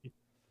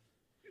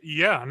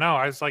 Yeah, no,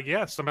 I was like,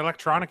 yeah, some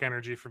electronic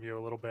energy from you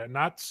a little bit.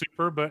 Not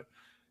super, but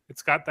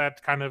it's got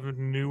that kind of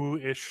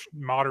new-ish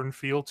modern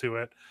feel to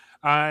it.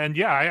 And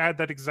yeah, I had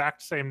that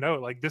exact same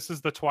note. Like this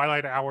is the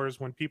twilight hours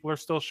when people are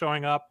still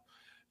showing up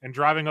and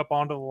driving up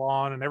onto the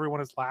lawn and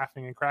everyone is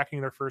laughing and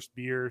cracking their first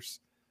beers.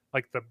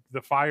 Like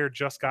the fire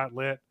just got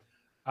lit.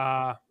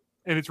 And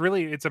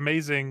it's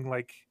amazing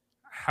like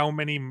how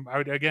many,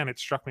 it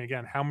struck me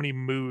again, how many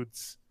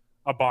moods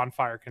a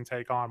bonfire can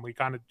take on. We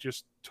kind of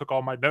just took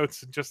all my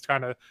notes and just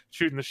kind of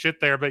shooting the shit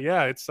there. But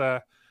yeah, it's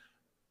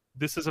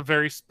this is a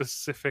very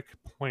specific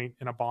point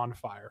in a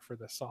bonfire for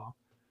this song.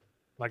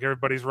 Like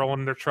everybody's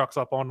rolling their trucks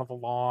up onto the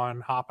lawn,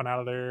 hopping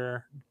out of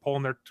there,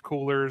 pulling their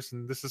coolers,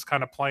 and this is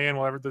kind of playing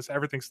while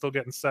everything's still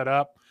getting set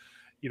up.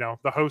 You know,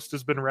 the host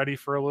has been ready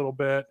for a little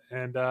bit,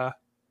 and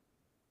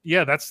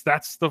yeah, that's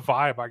the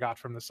vibe I got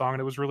from the song, and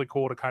it was really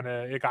cool to kind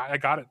of I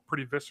got it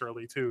pretty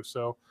viscerally too.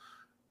 So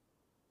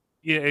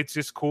yeah, it's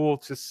just cool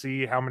to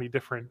see how many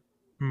different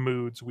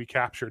moods we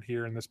captured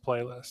here in this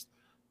playlist.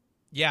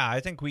 Yeah, I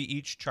think we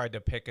each tried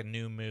to pick a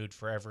new mood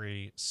for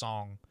every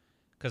song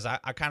because I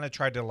kind of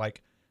tried to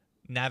like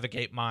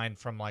navigate mine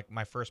from like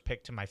my first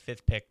pick to my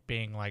fifth pick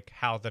being like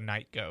how the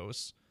night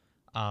goes.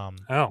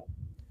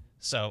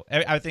 So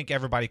I think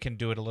everybody can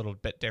do it a little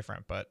bit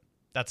different, but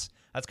That's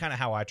kind of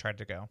how I tried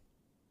to go.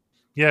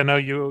 Yeah, no,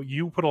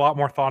 you put a lot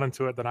more thought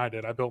into it than I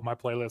did. I built my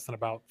playlist in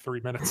about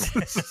 3 minutes.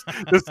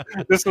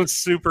 This was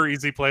super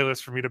easy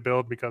playlist for me to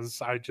build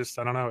because I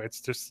don't know, it's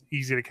just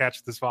easy to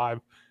catch this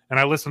vibe, and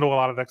I listen to a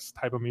lot of this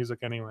type of music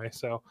anyway.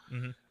 So,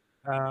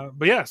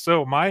 but yeah,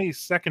 so my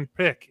second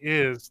pick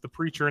is "The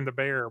Preacher and the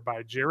Bear"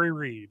 by Jerry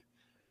Reed,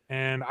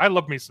 and I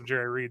love me some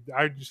Jerry Reed.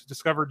 I just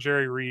discovered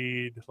Jerry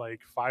Reed like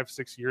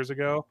 5-6 years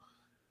ago,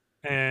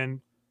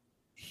 and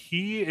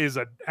he is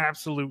an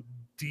absolute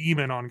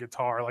demon on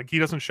guitar. Like, he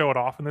doesn't show it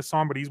off in this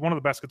song, but he's one of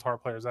the best guitar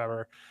players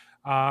ever.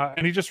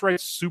 And he just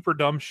writes super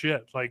dumb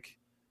shit. Like,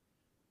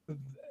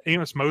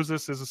 Amos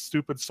Moses is a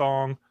stupid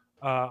song.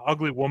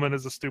 Ugly Woman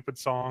is a stupid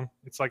song.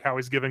 It's like how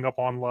he's giving up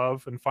on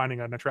love and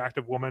finding an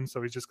attractive woman,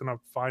 so he's just gonna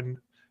find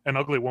an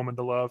ugly woman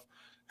to love.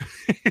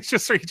 He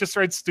just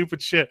writes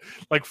stupid shit,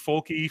 like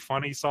folky,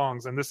 funny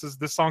songs. And this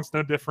song's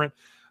no different.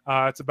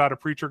 It's about a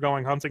preacher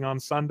going hunting on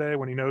Sunday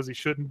when he knows he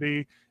shouldn't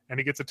be, and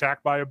he gets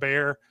attacked by a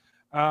bear.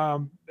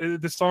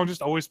 This song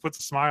just always puts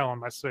a smile on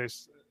my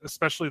face,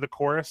 especially the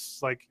chorus,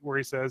 like where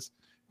he says,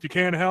 "If you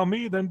can't help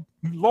me, then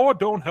Lord,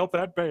 don't help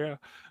that bear."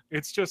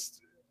 It's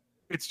just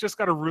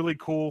got a really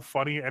cool,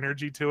 funny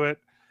energy to it,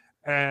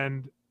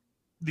 and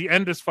the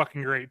end is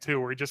fucking great too,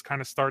 where he just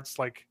kind of starts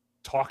like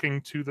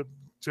talking to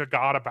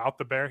God about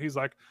the bear. He's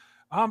like,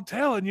 "I'm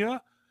telling you,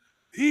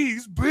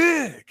 he's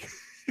big.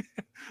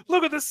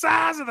 Look at the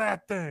size of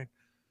that thing.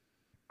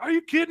 Are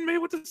you kidding me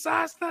with the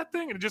size of that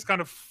thing?" And it just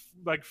kind of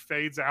like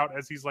fades out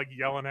as he's like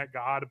yelling at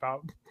God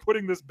about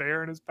putting this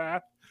bear in his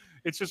path.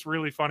 It's just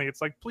really funny.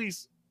 It's like,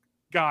 please,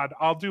 God,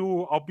 I'll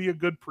be a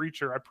good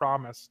preacher, I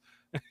promise.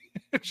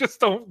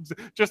 Just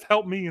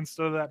help me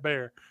instead of that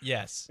bear.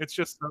 Yes. It's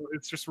just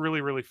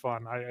really, really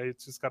fun.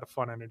 It's just got a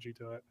fun energy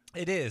to it.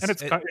 It is. And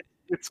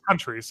it's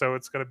country, so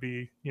it's going to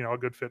be, a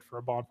good fit for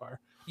a bonfire.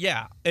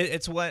 Yeah.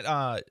 It's what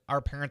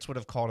our parents would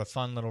have called a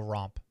fun little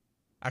romp.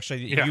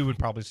 Actually, Yeah. you would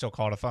probably still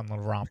call it a fun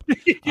little romp.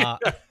 Yeah.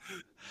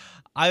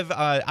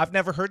 I've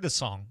never heard this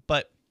song,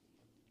 but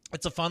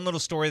it's a fun little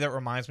story that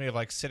reminds me of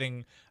like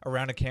sitting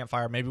around a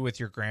campfire, maybe with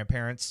your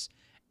grandparents,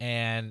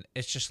 and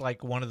it's just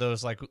like one of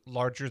those like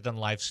larger than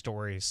life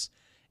stories.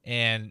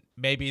 And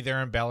maybe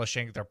they're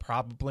embellishing. They're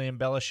probably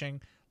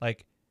embellishing.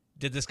 Like,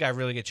 did this guy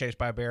really get chased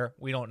by a bear?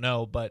 We don't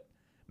know, but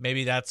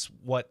maybe that's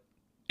what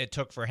it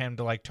took for him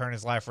to like turn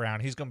his life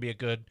around. He's gonna be a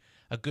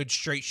good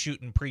straight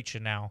shooting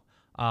preacher now.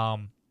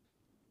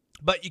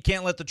 But you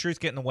can't let the truth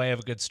get in the way of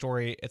a good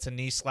story. It's a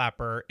knee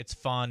slapper. It's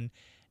fun.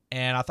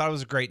 And I thought it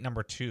was a great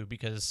number 2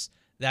 because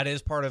that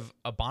is part of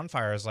a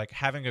bonfire, is like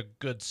having a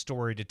good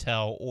story to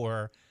tell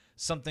or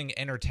something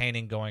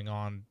entertaining going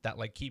on that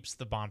like keeps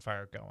the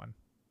bonfire going.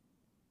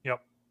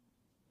 Yep.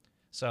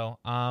 So,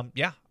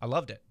 yeah, I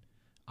loved it.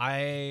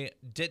 I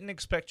didn't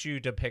expect you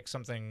to pick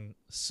something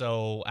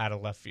so out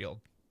of left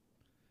field.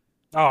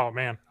 Oh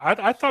man,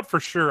 I thought for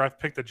sure I've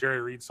picked a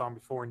Jerry Reed song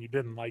before and you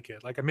didn't like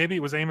it. Like, maybe it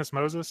was Amos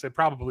Moses. It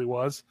probably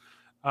was.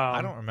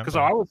 I don't remember.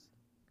 Because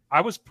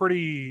I was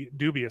pretty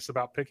dubious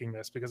about picking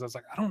this because I was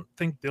like, I don't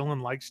think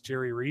Dylan likes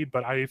Jerry Reed,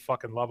 but I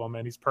fucking love him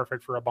and he's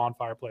perfect for a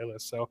bonfire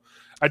playlist. So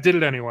I did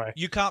it anyway.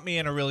 You caught me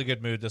in a really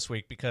good mood this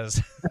week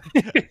because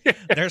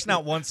there's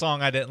not one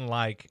song I didn't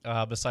like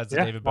besides the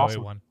David Bowie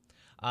one.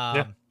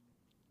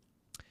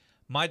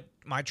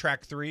 My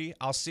track 3,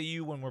 "I'll See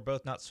You When We're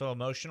Both Not So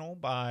Emotional"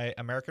 by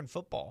American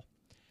Football.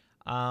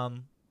 A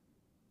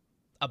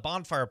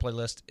bonfire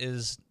playlist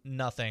is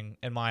nothing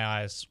in my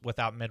eyes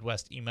without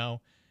Midwest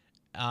emo,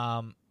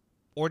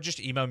 or just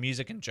emo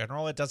music in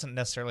general. It doesn't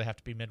necessarily have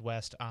to be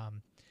Midwest.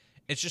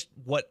 It's just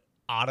what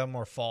autumn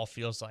or fall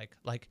feels like.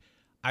 Like,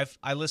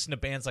 I listen to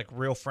bands like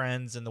Real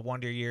Friends and the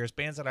Wonder Years,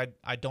 bands that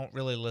I don't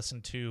really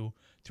listen to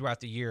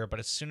throughout the year, but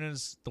as soon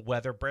as the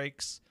weather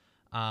breaks,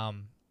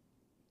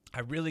 I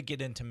really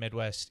get into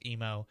Midwest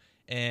emo,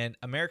 and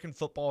American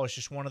Football is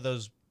just one of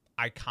those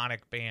iconic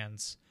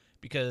bands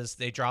because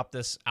they dropped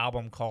this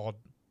album called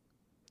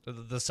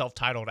the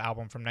self-titled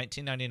album from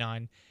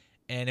 1999,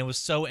 and it was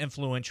so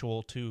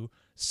influential to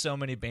so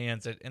many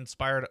bands. It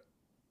inspired,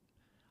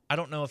 I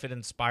don't know if it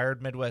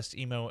inspired Midwest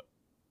emo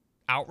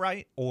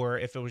outright or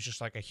if it was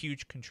just like a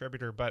huge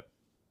contributor, but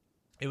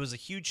it was a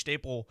huge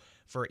staple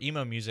for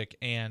emo music,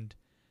 and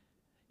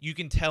you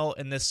can tell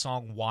in this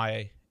song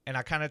why. And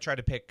I kind of tried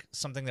to pick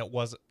something that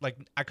was like,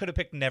 I could have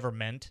picked Never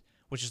Meant,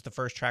 which is the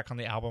first track on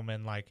the album.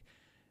 And like,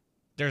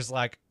 there's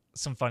like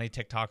some funny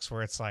TikToks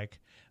where it's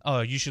like,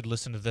 oh, you should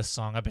listen to this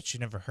song. I bet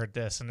you never heard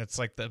this. And it's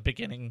like the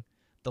beginning,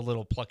 the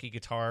little plucky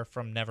guitar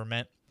from Never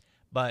Meant.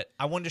 But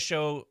I wanted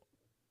to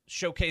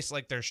showcase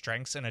like their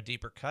strengths in a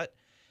deeper cut.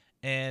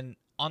 And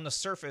on the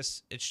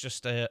surface, it's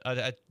just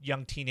a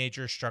young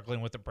teenager struggling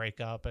with a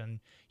breakup.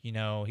 And,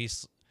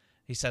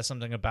 he says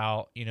something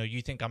about,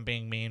 you think I'm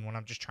being mean when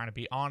I'm just trying to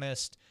be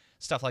honest,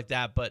 stuff like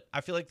that. But I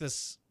feel like the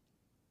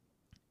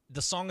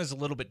song is a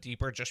little bit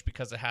deeper just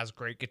because it has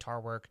great guitar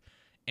work,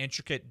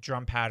 intricate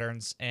drum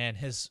patterns, and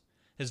his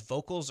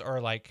vocals are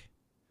like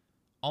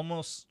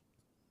almost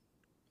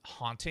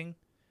haunting,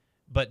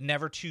 but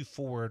never too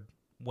forward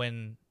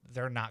when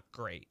they're not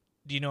great.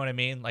 Do you know what I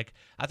mean? Like,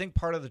 I think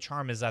part of the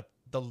charm is that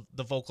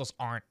the vocals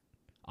aren't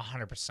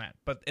 100%,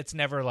 but it's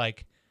never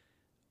like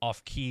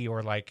off key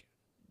or like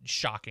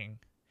shocking.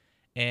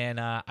 And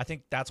I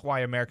think that's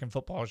why American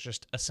football is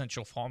just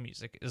essential fall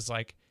music. Is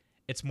like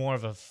it's more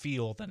of a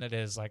feel than it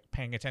is like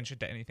paying attention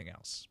to anything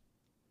else.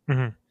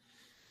 Mm-hmm.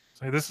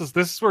 So this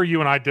is where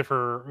you and I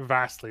differ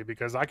vastly,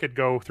 because I could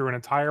go through an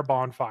entire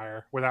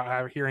Bonfire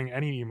without hearing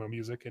any emo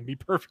music and be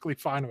perfectly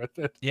fine with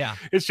it. Yeah.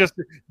 It's just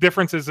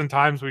differences in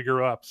times we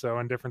grew up,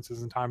 and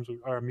differences in times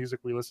our music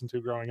we listened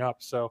to growing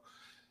up. So,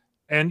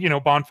 and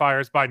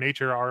bonfires by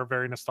nature are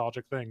very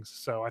nostalgic things.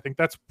 So I think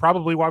that's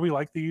probably why we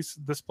like this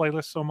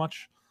playlist so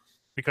much,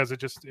 because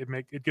it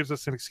gives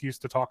us an excuse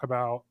to talk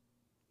about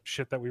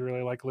shit that we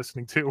really like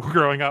listening to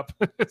growing up.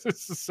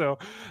 So,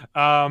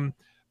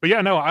 but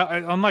yeah, no, I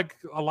unlike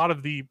a lot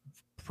of the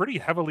pretty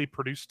heavily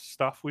produced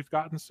stuff we've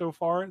gotten so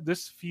far,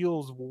 this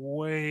feels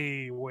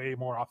way, way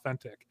more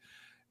authentic.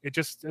 It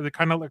just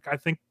kind of like, I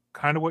think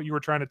kind of what you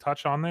were trying to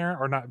touch on there,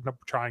 or not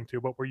trying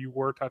to, but where you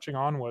were touching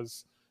on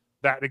was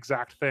that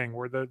exact thing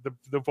where the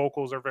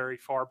vocals are very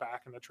far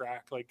back in the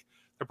track. Like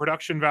the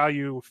production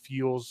value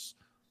feels,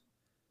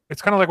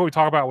 it's kind of like what we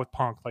talk about with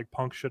punk. Like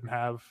punk shouldn't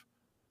have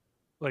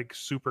like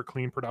super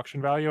clean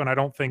production value, and I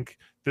don't think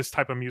this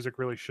type of music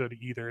really should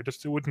either. It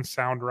wouldn't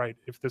sound right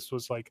if this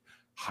was like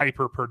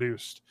hyper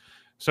produced.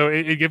 So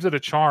it gives it a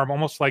charm,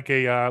 almost like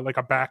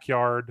a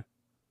backyard,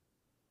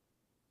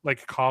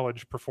 like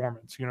college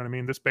performance. You know what I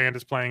mean? This band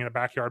is playing in a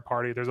backyard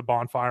party. There's a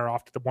bonfire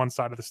off to the one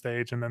side of the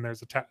stage, and then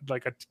there's a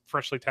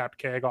freshly tapped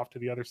keg off to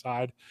the other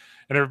side,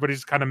 and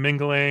everybody's kind of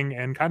mingling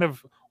and kind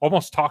of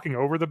almost talking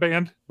over the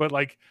band, but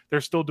like they're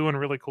still doing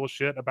really cool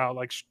shit about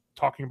like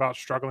talking about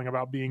struggling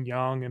about being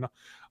young and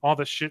all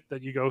the shit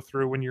that you go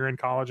through when you're in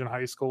college and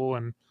high school.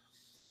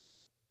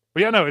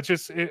 But yeah, no,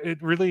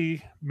 it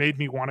really made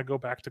me want to go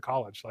back to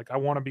college. Like I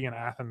want to be in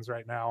Athens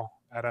right now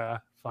at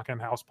a fucking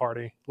house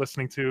party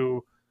listening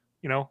to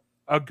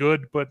a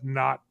good but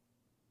not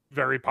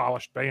very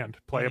polished band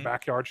play a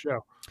backyard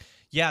show.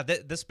 Yeah,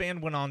 this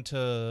band went on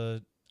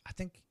to, I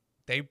think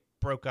they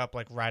broke up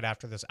like right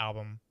after this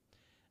album,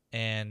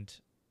 and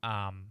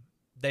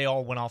they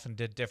all went off and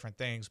did different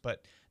things,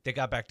 but they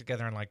got back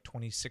together in like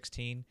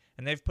 2016,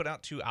 and they've put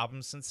out 2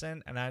 albums since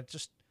then. And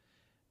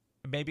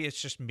maybe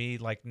it's just me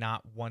like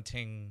not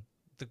wanting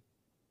the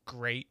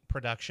great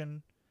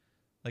production.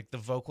 Like the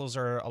vocals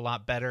are a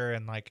lot better,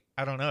 and like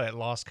I don't know, it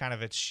lost kind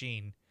of its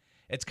sheen.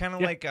 It's kind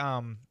of like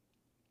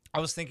I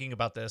was thinking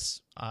about this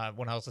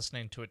when I was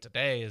listening to it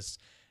today. Is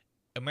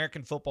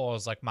American football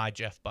is like my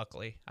Jeff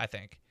Buckley. I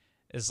think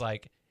is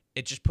like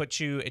it just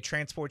it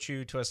transports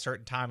you to a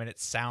certain time, and it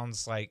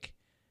sounds like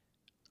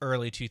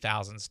early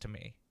 2000s to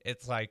me.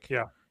 It's like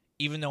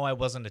even though I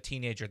wasn't a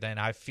teenager then,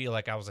 I feel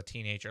like I was a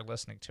teenager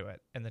listening to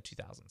it in the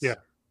 2000s.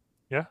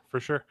 Yeah,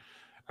 for sure.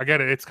 I get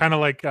it. It's kind of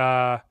like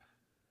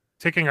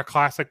taking a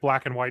classic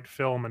black and white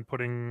film and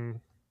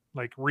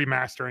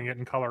remastering it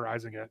and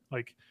colorizing it.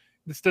 Like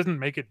this doesn't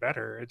make it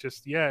better. It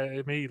just,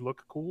 it may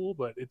look cool,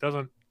 but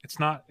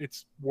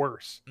it's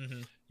worse.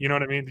 Mm-hmm. You know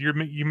what I mean?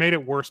 You made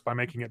it worse by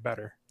making it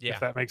better. Yeah. If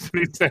that makes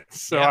any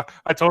sense. So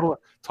I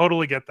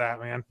totally get that,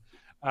 man.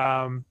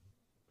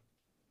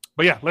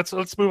 But yeah,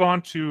 let's move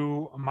on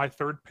to my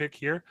third pick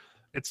here.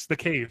 It's The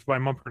Cave by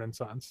Mumford &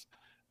 Sons.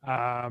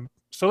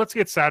 So let's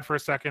get sad for a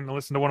second and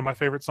listen to one of my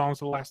favorite songs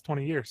of the last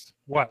 20 years.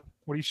 What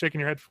are you shaking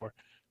your head for?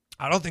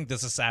 I don't think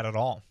this is sad at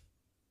all.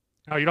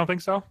 Oh, you don't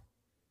think so?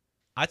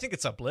 I think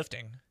it's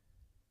uplifting.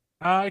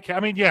 Okay. I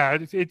mean, yeah,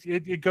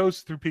 it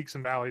goes through peaks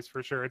and valleys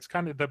for sure. It's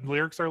kind of, the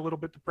lyrics are a little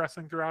bit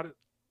depressing throughout it.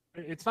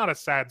 It's not a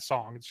sad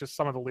song. It's just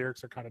some of the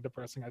lyrics are kind of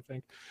depressing, I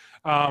think.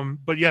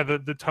 But yeah,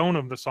 the tone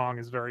of the song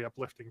is very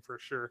uplifting for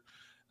sure.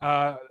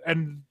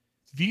 And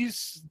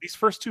these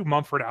first 2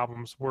 Mumford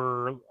albums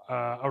were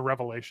a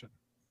revelation.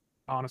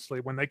 Honestly,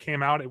 when they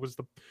came out, it was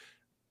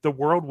the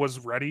world was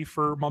ready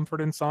for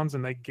Mumford & Sons,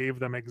 and they gave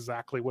them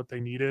exactly what they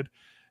needed.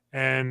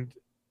 And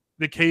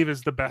The Cave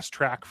is the best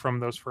track from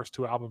those first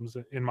 2 albums,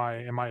 in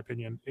my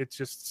opinion. It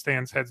just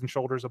stands heads and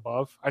shoulders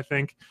above, I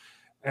think.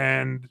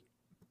 And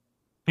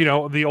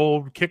the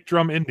old kick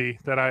drum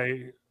indie that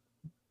I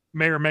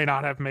may or may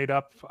not have made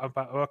up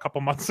about a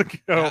couple months ago.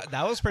 Yeah,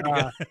 that was pretty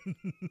good.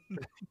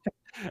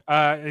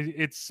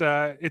 It's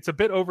a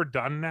bit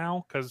overdone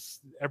now because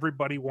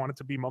everybody wanted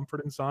to be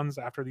Mumford & Sons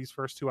after these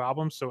first 2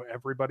 albums, so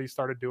everybody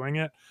started doing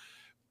it.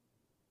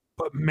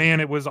 But man,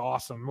 it was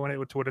awesome when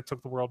it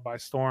took the world by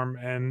storm.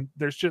 And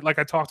there's just, like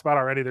I talked about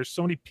already, there's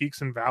so many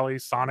peaks and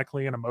valleys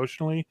sonically and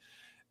emotionally,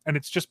 and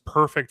it's just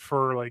perfect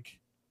for like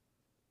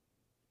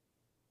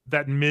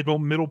that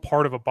middle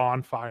part of a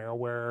bonfire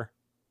where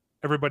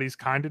everybody's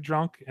kind of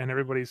drunk and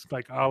everybody's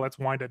like, oh, let's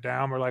wind it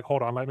down. We're like,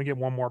 hold on, let me get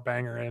one more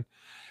banger in.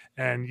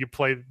 And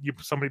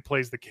somebody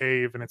plays The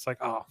Cave, and it's like,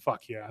 oh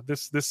fuck yeah,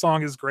 this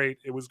song is great.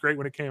 It was great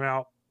when it came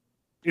out.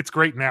 It's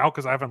great now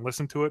because I haven't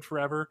listened to it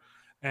forever.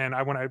 And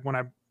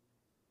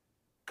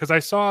because I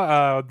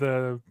saw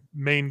the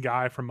main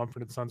guy from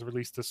Mumford & Sons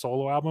released a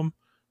solo album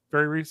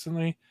very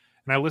recently,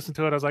 and I listened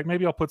to it. I was like,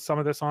 maybe I'll put some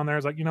of this on there. I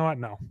was like, you know what?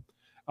 No,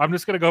 I'm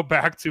just gonna go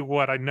back to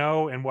what I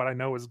know and what I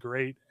know is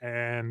great.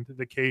 And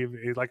The Cave,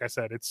 like I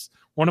said, it's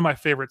one of my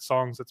favorite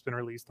songs that's been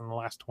released in the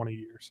last 20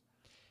 years.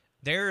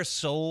 I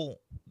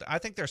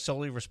think they're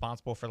solely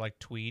responsible for like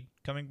Tweed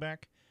coming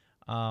back.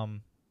 Yeah,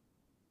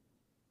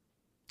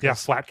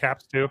 flat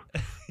caps too.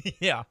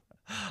 Yeah,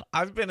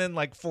 I've been in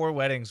like 4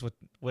 weddings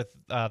with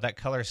that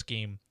color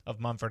scheme of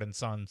Mumford and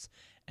Sons,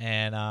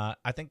 and I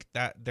think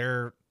that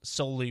they're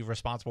solely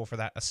responsible for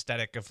that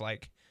aesthetic of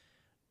like,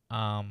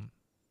 oh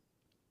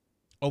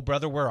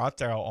brother, we're out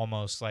there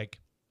almost like,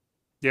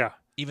 Yeah,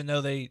 even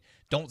though they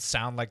don't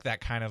sound like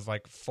that kind of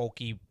like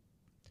folky,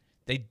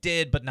 they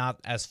did, but not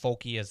as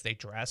folky as they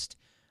dressed.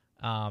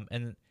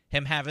 And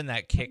him having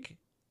that kick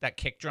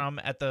drum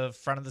at the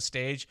front of the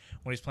stage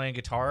when he's playing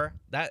guitar,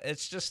 that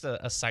it's just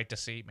a sight to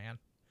see, man.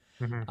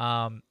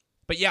 mm-hmm.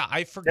 But yeah,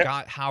 I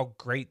forgot how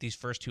great these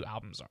first 2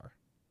 albums are.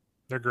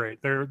 They're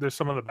great. They're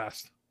some of the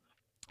best.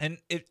 And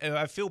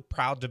I feel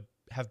proud to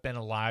have been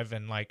alive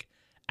and like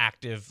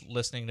active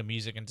listening to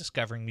music and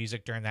discovering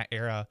music during that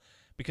era,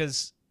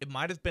 because it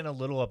might have been a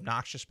little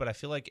obnoxious, but I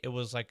feel like it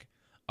was like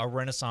a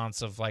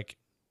renaissance of like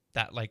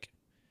that like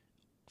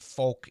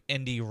folk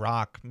indie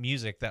rock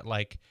music that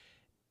like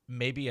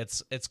maybe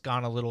it's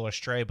gone a little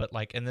astray, but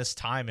like in this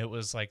time it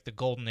was like the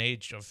golden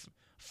age of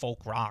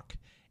folk rock.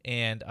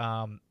 And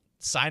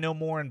Sigh No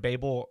More and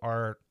Babel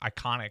are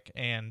iconic,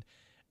 and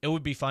it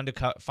would be fun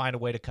to find a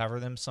way to cover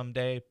them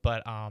someday,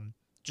 but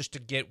just to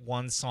get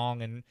one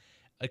song and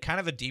a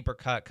kind of a deeper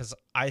cut, because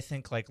I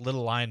think like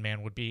Little Lion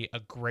Man would be a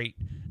great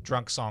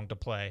drunk song to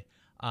play.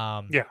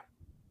 Yeah.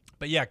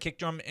 But yeah, Kick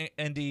Drum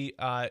Indie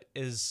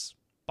is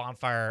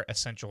Bonfire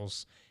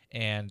Essentials,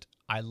 and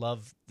I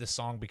love this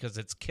song because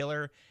it's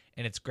killer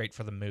and it's great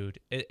for the mood.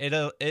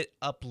 It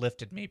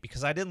uplifted me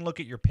because I didn't look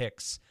at your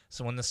picks,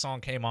 so when the song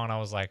came on, I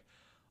was like,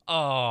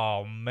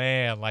 oh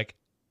man, like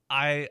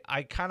I'm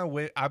kind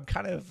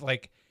of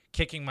like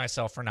kicking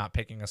myself for not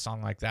picking a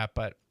song like that,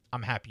 but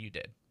I'm happy you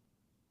did.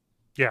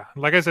 Yeah,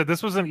 like I said,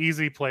 this was an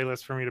easy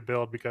playlist for me to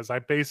build because I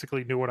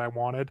basically knew what I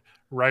wanted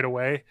right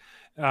away.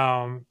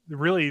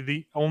 Really,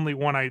 the only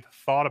one I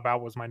thought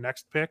about was my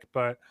next pick.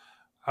 But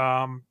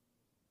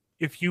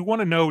if you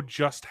want to know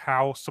just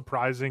how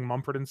surprising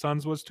Mumford and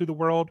Sons was to the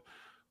world,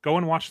 go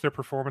and watch their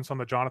performance on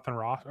the Jonathan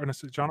Ross. Or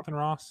is it Jonathan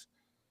Ross?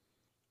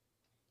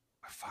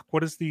 Fuck,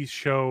 what is the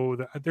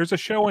show? There's a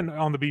show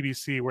on the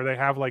BBC where they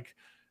have like,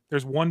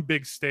 there's one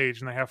big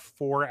stage and they have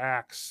 4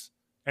 acts.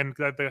 And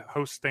the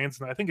host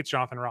stands, I think it's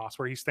Jonathan Ross,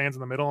 where he stands in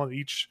the middle and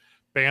each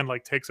band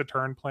like takes a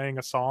turn playing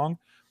a song.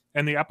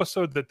 And the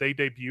episode that they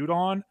debuted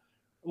on,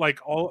 like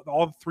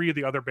all 3 of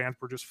the other bands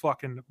were just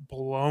fucking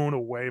blown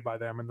away by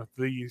them. And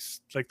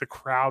the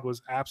crowd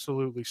was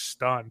absolutely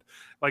stunned.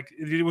 Like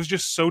it was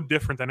just so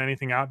different than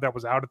anything that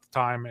was out at the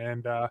time.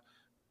 And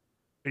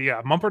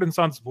yeah, Mumford and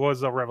Sons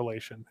was a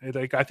revelation.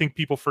 I think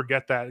people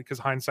forget that because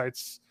hindsight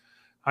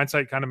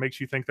kind of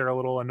makes you think they're a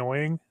little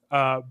annoying.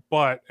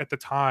 But at the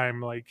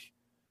time, like,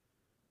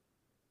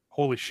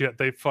 holy shit,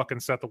 they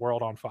fucking set the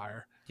world on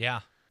fire.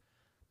 Yeah,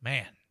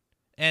 man.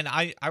 And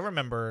I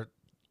remember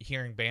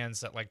hearing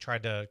bands that like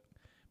tried to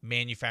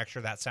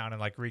manufacture that sound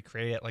and like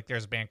recreate it. Like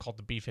there's a band called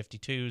the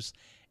B-52s,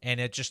 and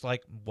it just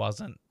like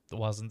wasn't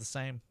the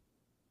same.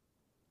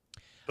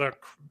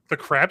 The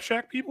Crab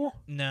Shack people?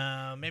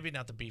 No, maybe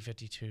not the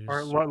B-52s.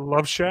 Or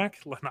Love Shack?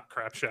 Not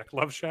Crab Shack.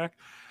 Love Shack.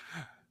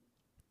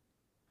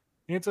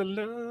 It's a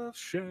love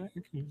shack.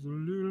 It's a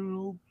little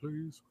old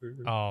place where...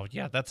 Oh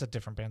yeah, that's a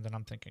different band than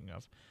I'm thinking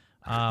of.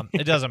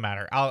 It doesn't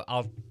matter.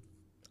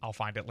 I'll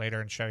find it later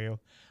and show you.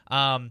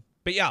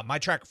 But yeah, my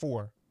track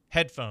 4,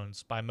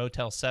 Headphones by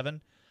Motel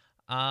 7.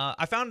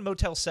 I found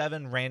Motel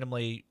 7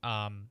 randomly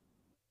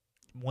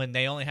when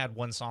they only had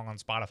one song on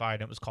Spotify,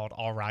 and it was called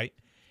All Right.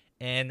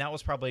 And that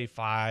was probably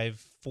 4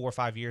 or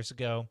 5 years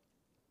ago.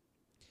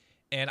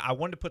 And I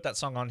wanted to put that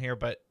song on here,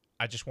 but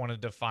I just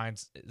wanted to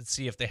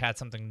see if they had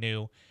something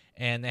new.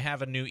 And they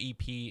have a new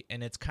EP,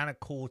 and it's kind of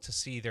cool to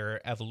see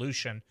their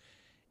evolution.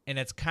 And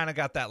it's kind of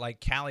got that like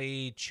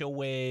Cali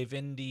chillwave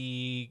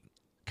indie,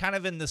 kind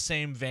of in the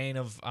same vein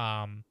of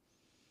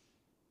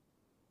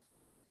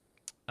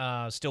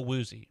Still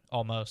Woozy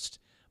almost,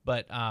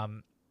 but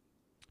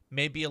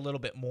maybe a little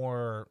bit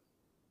more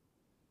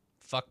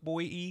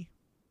fuckboy-y.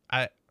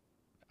 I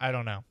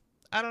don't know.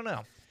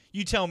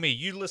 You tell me.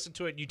 You listen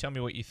to it and you tell me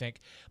what you think.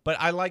 But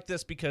I like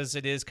this because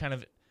it is kind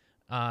of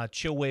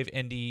chill wave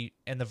indie,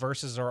 and the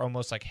verses are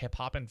almost like hip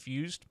hop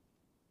infused.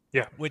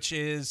 Yeah, which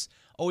is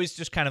always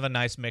just kind of a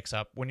nice mix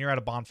up. When you're at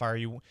a bonfire,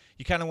 you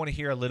kind of want to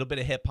hear a little bit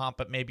of hip hop,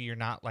 but maybe you're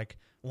not like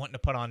wanting to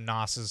put on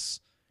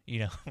Nas's,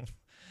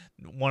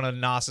 one of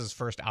Nas's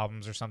first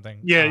albums or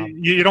something. Yeah,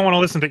 you don't want to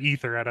listen to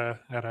Ether at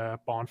a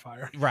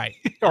bonfire, right?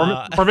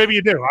 or maybe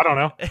you do. I don't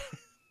know.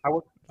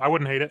 I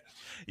wouldn't hate it.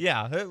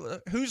 Yeah,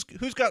 who's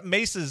got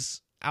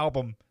Mace's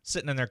album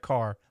sitting in their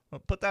car?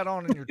 Well, put that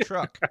on in your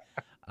truck.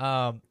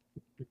 But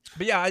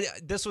yeah,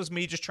 this was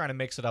me just trying to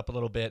mix it up a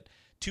little bit.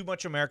 Too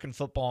much American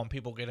football and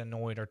people get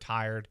annoyed or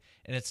tired,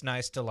 and it's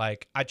nice to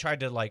like. I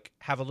tried to like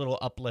have a little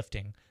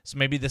uplifting. So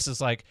maybe this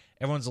is like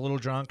everyone's a little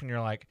drunk and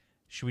you're like,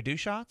 should we do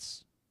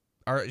shots?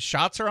 our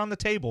shots are on the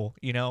table,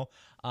 you know.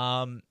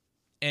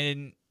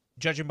 And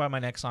judging by my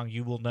next song,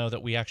 you will know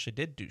that we actually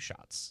did do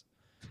shots.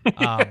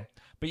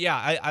 But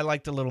yeah, I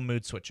like the little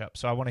mood switch up.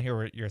 So I want to hear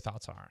what your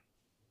thoughts are.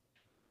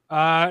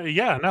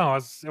 Yeah, no,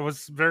 it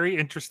was very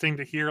interesting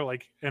to hear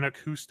like an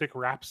acoustic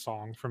rap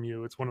song from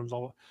you. It's one of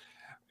those.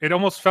 It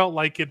almost felt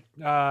like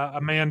a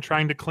man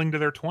trying to cling to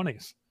their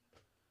 20s.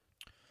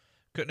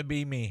 Couldn't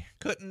be me.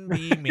 Couldn't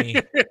be me.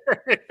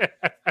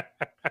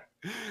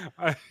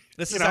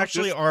 This is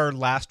actually our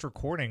last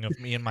recording of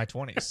me in my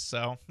 20s.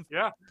 So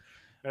yeah,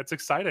 that's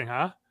exciting,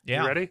 huh?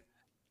 Yeah. You ready?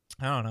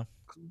 I don't know.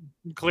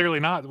 Clearly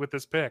not with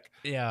this pick.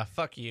 Yeah,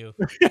 fuck you.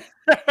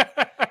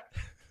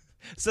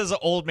 Says an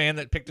old man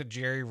that picked a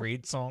Jerry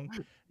Reed song.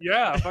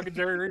 Yeah, fucking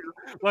Jerry Reed.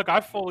 Look, I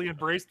fully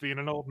embraced being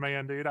an old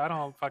man, dude. I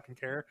don't fucking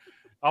care.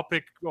 I'll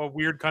pick a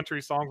weird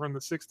country song from the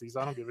 60s.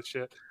 I don't give a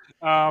shit.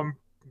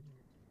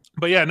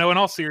 But yeah, no, in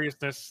all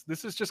seriousness,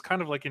 this is just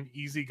kind of like an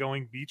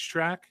easygoing beach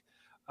track.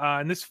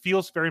 And this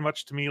feels very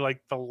much to me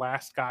like the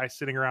last guy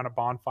sitting around a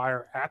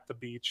bonfire at the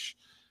beach,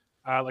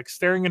 like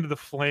staring into the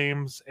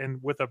flames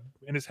and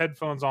his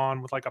headphones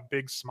on with like a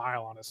big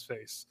smile on his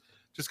face,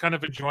 just kind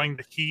of enjoying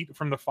the heat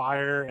from the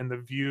fire and the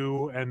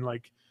view and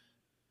like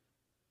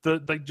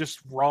the like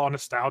just raw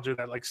nostalgia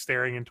that like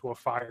staring into a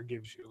fire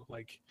gives you.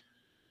 Like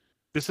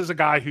this is a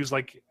guy who's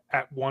like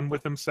at one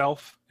with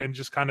himself and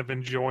just kind of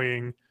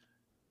enjoying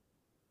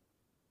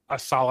a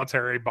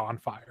solitary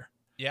bonfire.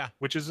 Yeah,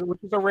 which is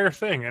a rare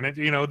thing,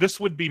 and this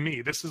would be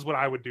me. This is what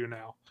I would do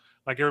now.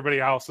 Like everybody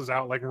else is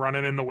out like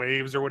running in the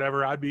waves or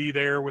whatever. I'd be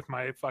there with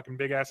my fucking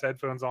big ass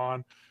headphones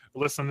on,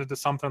 listening to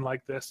something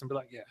like this, and be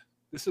like, yeah,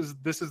 this is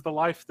the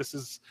life. This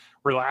is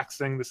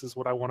relaxing. This is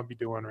what I want to be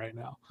doing right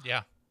now.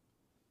 Yeah.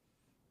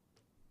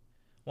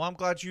 Well, I'm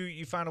glad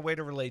you found a way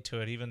to relate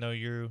to it, even though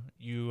you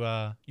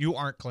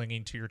aren't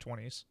clinging to your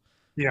 20s.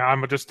 Yeah,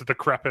 I'm just a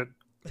decrepit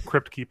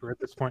crypt keeper at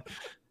this point.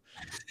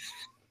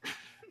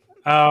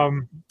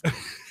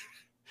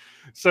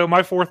 So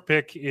my fourth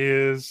pick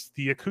is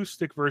the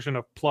acoustic version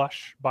of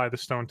Plush by the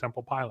Stone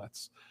Temple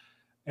Pilots.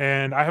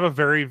 And I have a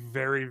very,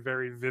 very,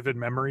 very vivid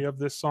memory of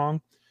this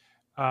song.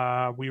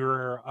 We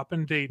were up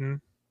in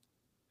Dayton.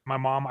 My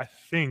mom, I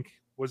think,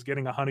 was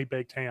getting a honey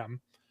baked ham.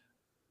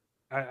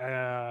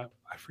 I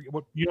forget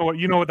what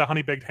the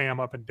honey baked ham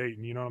up in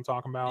Dayton. You know what I'm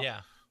talking about? Yeah.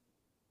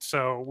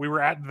 So we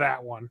were at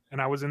that one, and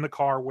I was in the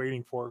car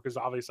waiting for it because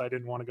obviously I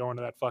didn't want to go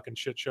into that fucking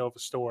shit show of a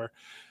store.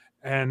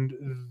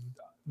 And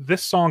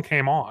this song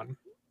came on,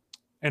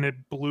 and it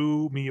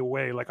blew me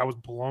away. Like I was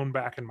blown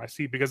back in my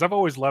seat because I've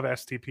always loved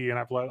STP, and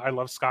I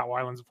love Scott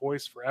Weiland's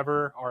voice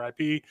forever.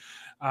 R.I.P.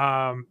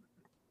 But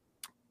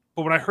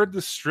when I heard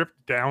the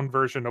stripped down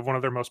version of one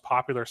of their most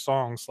popular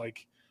songs,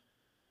 like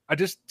I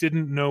just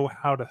didn't know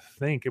how to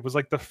think. It was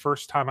like the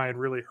first time I had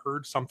really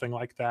heard something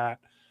like that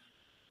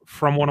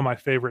from one of my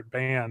favorite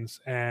bands,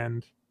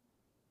 and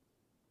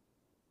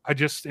it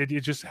just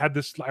had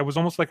this. It was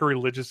almost like a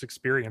religious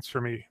experience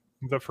for me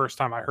the first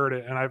time I heard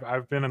it, and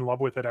I've been in love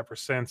with it ever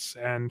since.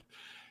 And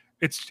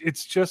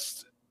it's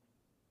just,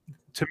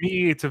 to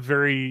me, it's a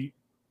very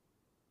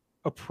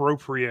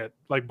appropriate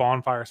like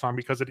bonfire song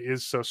because it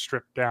is so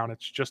stripped down.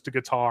 It's just a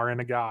guitar and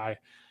a guy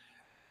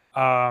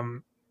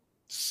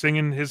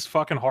singing his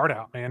fucking heart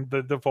out, man.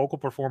 The vocal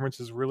performance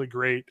is really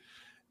great,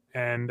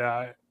 and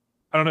I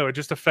don't know, it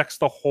just affects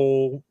the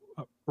whole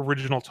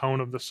original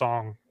tone of the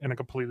song in a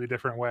completely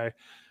different way.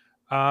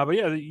 But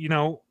yeah,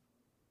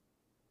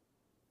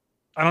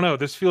 I don't know.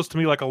 This feels to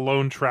me like a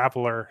lone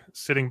traveler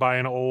sitting by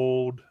an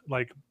old,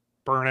 like,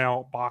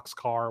 burnout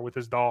boxcar with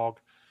his dog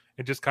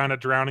and just kind of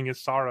drowning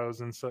his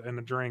sorrows in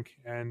a drink.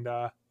 And,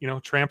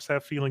 tramps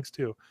have feelings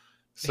too.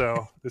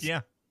 So this, yeah,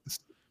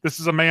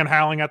 this is a man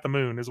howling at the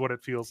moon is what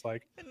it feels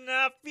like. And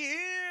I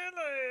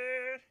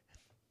feel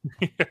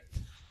it.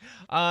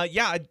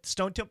 Yeah,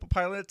 Stone Temple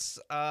Pilots,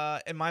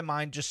 in my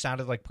mind, just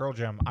sounded like Pearl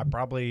Jam. I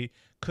probably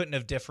couldn't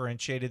have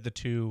differentiated the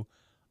two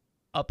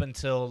up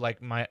until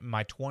like my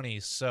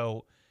 20s,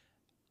 so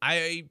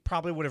I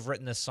probably would have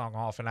written this song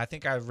off. And I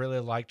think I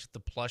really liked the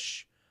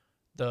Plush,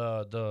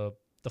 the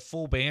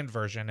full band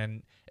version,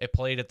 and it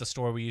played at the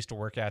store we used to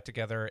work at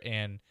together.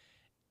 And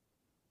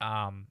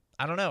I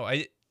don't know,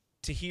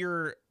 to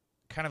hear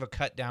kind of a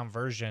cut down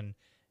version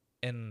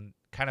and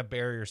kind of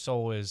Bare Your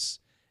Soul is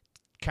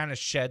kind of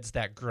sheds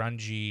that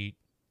grungy,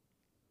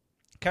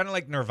 kind of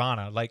like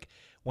Nirvana, like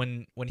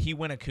when he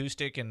went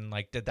acoustic and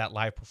like did that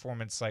live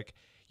performance, like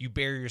you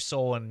bare your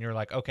soul and you're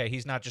like, okay,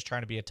 he's not just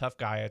trying to be a tough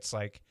guy. It's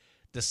like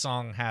this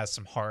song has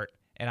some heart,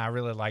 and I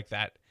really like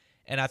that.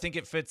 And I think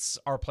it fits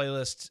our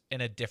playlist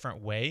in a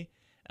different way.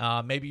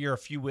 Maybe you're a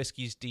few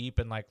whiskeys deep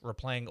and like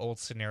replaying old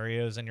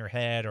scenarios in your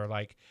head, or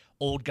like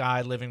old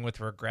guy living with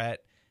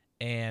regret.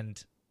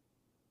 And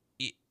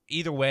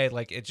either way,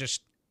 like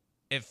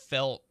it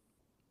felt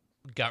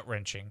gut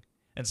wrenching.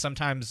 And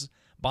sometimes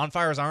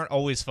bonfires aren't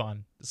always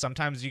fun.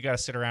 Sometimes you got to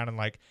sit around and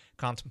like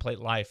contemplate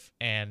life.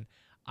 And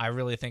I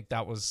really think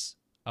that was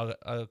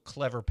a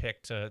clever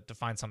pick to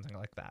find something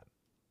like that.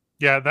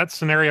 Yeah, that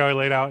scenario I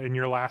laid out in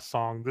your last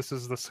song, this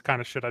is the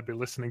kind of shit I'd be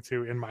listening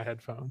to in my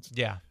headphones.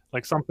 Yeah.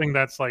 like something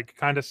that's like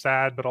kind of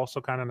sad but also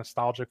kind of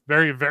nostalgic.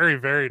 Very, very,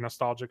 very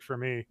nostalgic for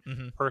me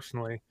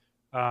personally.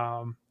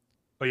 But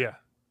yeah,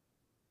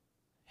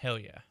 Hell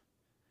yeah.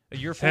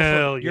 You're four for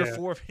hell you're yeah.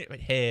 four.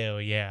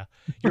 Hell yeah.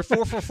 You're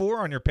 4 for 4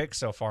 on your picks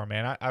so far,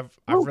 man. I've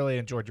Woo. really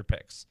enjoyed your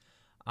picks.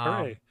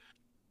 Hooray.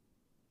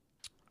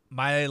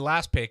 My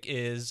last pick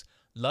is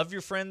 "Love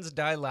Your Friends,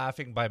 Die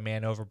Laughing" by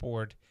Man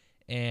Overboard,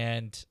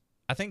 and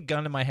I think,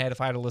 gun to my head,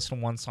 if I had to listen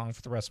to one song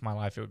for the rest of my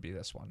life, it would be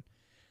this one.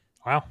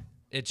 Wow.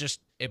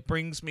 It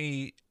brings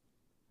me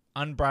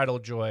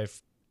unbridled joy,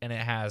 and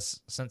it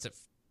has since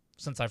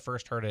I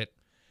first heard it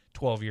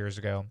 12 years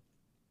ago.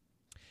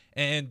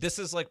 And this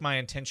is like my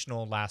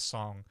intentional last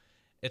song.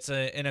 It's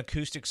an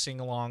acoustic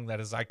sing-along that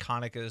is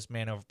iconic as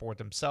Man Overboard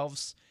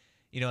themselves.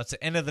 You know, it's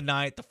the end of the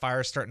night, the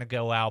fire's starting to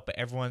go out, but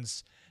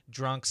everyone's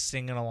drunk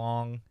singing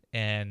along,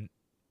 and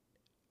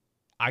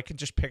I can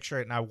just picture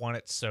it, and I want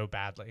it so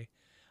badly.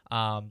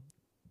 The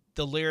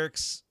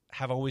lyrics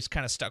have always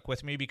kind of stuck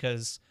with me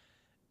because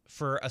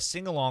for a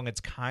sing-along, it's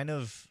kind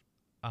of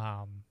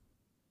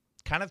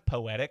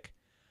poetic.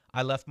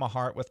 I left my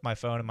heart with my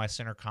phone in my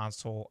center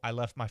console. I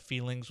left my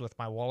feelings with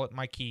my wallet and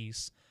my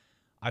keys.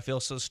 I feel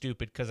so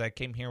stupid because I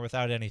came here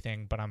without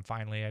anything, but I'm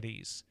finally at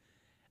ease.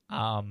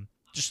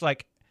 Just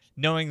like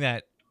knowing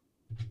that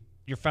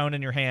your phone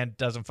in your hand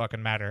doesn't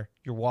fucking matter.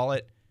 Your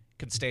wallet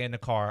can stay in the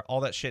car.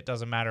 All that shit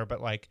doesn't matter,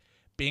 but like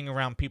being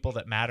around people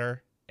that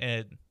matter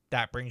and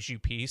that brings you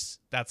peace,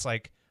 that's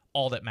like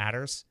all that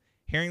matters.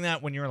 Hearing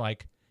that when you're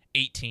like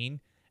 18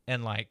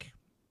 and like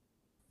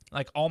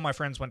all my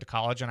friends went to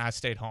college and I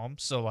stayed home.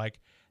 So like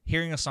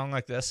hearing a song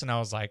like this, and I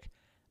was like,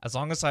 as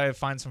long as I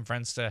find some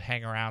friends to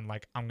hang around,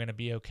 like I'm going to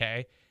be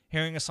okay.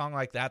 Hearing a song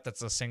like that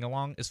that's a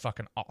sing-along is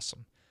fucking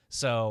awesome.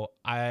 So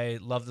I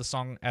love the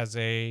song as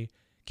a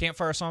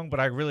campfire song,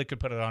 but I really could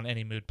put it on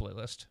any mood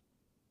playlist.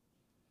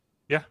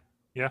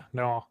 Yeah,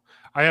 no.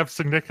 I have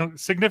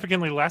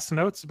significantly less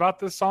notes about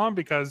this song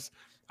because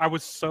I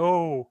was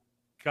so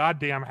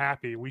goddamn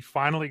happy. We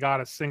finally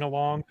got a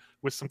sing-along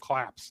with some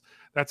claps.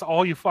 That's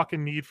all you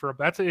fucking need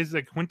that is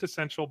a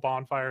quintessential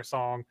Bonfire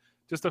song.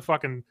 Just a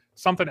fucking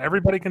something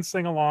everybody can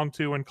sing along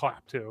to and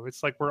clap to.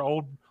 It's like we're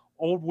old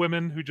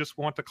women who just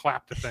want to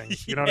clap to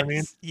things. You know what I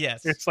mean?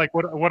 Yes. It's like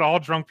what all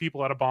drunk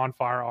people at a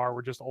bonfire are.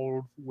 We're just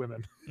old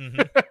women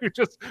Mm-hmm.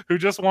 who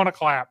just want to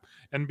clap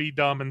and be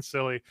dumb and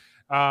silly.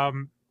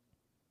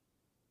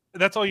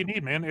 That's all you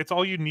need, man. It's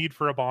all you need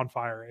for a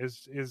bonfire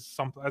is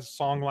a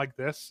song like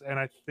this, and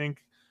I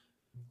think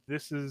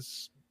this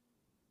is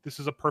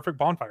a perfect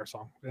bonfire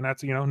song, and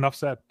that's enough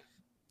said.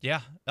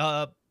 Yeah.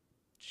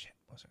 Shit,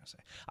 what was I gonna say?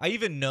 I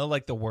even know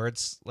like the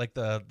words, like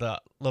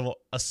the little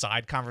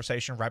aside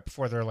conversation right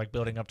before they're like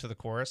building up to the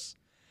chorus,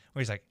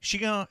 where he's like, she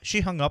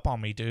hung up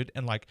on me, dude,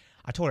 and like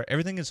I told her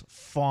everything is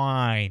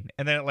fine,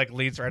 and then it like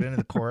leads right into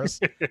the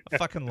chorus. I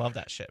fucking love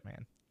that shit,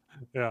 man.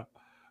 Yeah.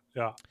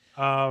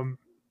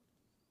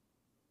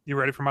 You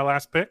ready for my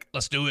last pick?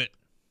 Let's do it.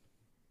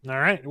 All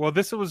right. Well,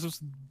 this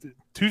was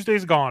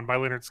Tuesday's Gone by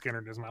Leonard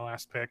Skinner is my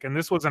last pick, and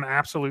this was an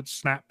absolute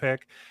snap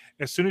pick.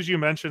 As soon as you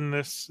mentioned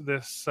this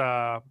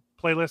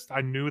playlist, I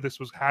knew this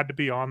had to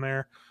be on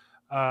there,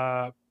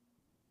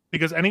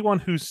 because anyone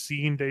who's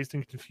seen Dazed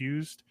and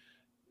Confused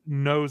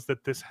knows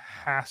that this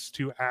has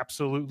to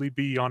absolutely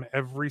be on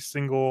every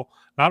single,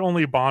 not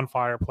only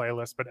Bonfire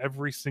playlist, but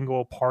every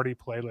single party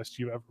playlist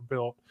you've ever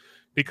built.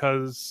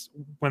 Because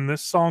when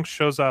this song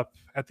shows up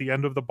at the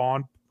end of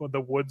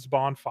the Woods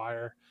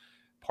bonfire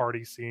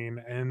party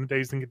scene and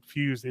Dazed and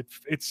Confused,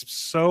 it's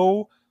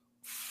so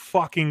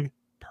fucking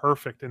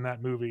perfect in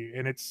that movie.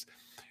 And it's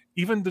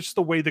even just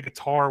the way the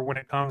guitar, when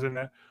it comes in,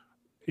 that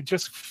it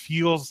just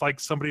feels like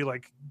somebody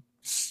like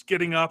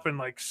getting up and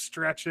like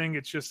stretching.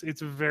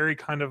 It's very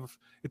kind of,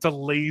 it's a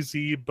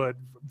lazy but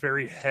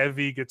very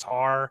heavy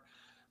guitar.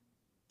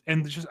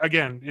 And just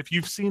again, if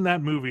you've seen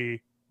that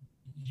movie,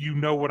 you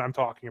know what I'm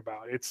talking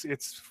about.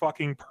 It's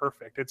fucking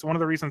perfect. It's one of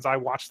the reasons I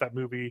watched that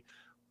movie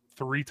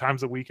 3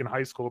 times a week in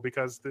high school,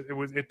 because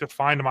it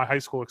defined my high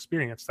school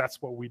experience.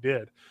 That's what we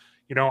did.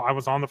 I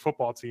was on the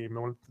football team,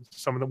 and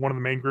one of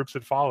the main groups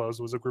it follows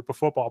was a group of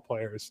football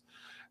players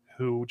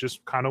who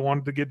just kind of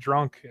wanted to get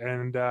drunk,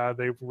 and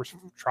they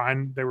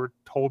were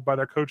told by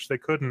their coach they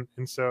couldn't,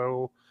 and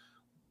so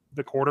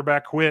the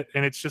quarterback quit.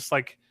 And it's just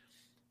like,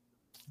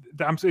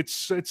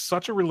 it's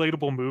such a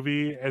relatable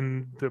movie,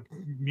 and the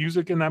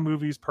music in that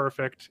movie is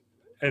perfect,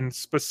 and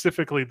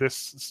specifically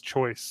this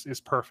choice is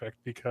perfect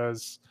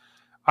because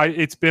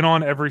it's been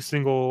on every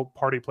single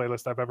party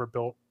playlist I've ever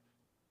built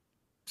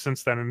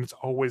since then, and it's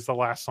always the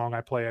last song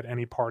I play at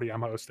any party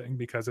I'm hosting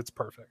because it's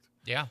perfect.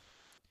 Yeah.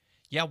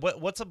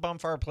 What's a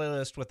bonfire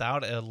playlist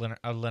without a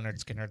Leonard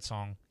Skinner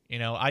song?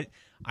 I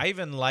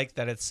even like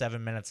that it's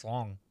 7 minutes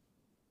long.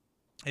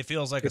 It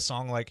feels like a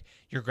song like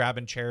you're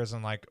grabbing chairs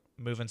and like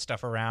moving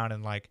stuff around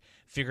and like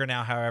figuring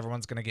out how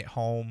everyone's going to get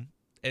home.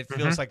 It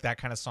feels like that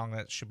kind of song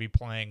that should be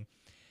playing.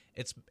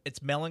 It's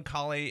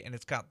melancholy, and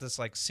it's got this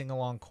like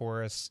sing-along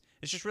chorus.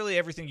 It's just really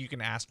everything you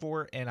can ask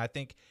for, and I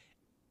think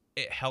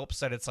it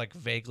helps that it's like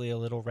vaguely a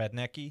little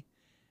rednecky,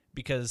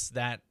 because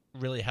that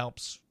really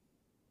helps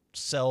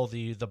sell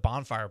the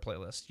Bonfire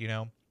playlist, you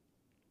know?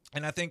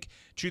 And I think,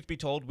 truth be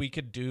told, we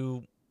could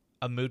do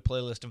a mood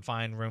playlist and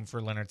find room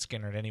for Leonard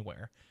Skinner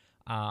anywhere.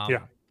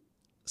 Yeah.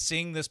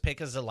 Seeing this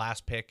pick as the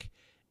last pick,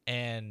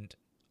 and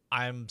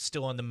I'm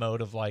still in the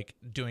mode of like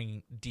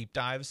doing deep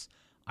dives.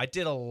 I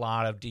did a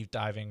lot of deep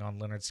diving on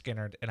Leonard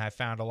Skinner, and I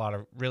found a lot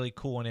of really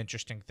cool and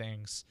interesting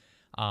things.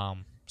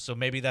 So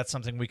maybe that's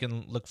something we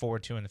can look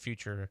forward to in the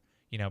future,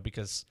 you know,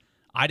 because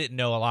I didn't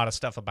know a lot of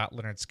stuff about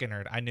Leonard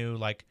Skinner. I knew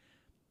like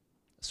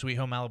Sweet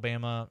Home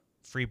Alabama,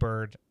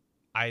 Freebird.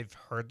 I've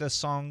heard this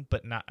song,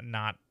 but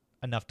not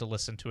enough to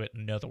listen to it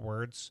and know the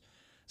words.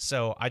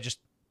 So I just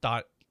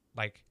thought,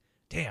 like,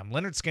 damn,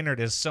 Leonard Skinner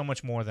is so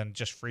much more than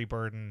just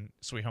Freebird and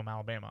Sweet Home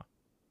Alabama.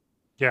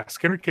 Yeah,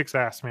 Skinner kicks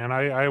ass, man.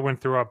 I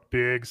went through a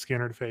big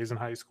Skinner phase in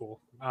high school,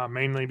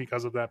 mainly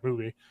because of that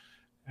movie.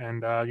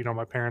 And, you know,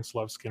 my parents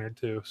love Skinner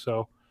too.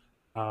 So,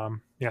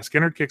 yeah,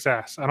 Skinner kicks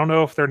ass. I don't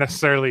know if they're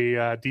necessarily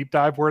deep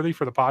dive worthy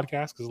for the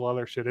podcast because a lot of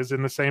their shit is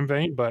in the same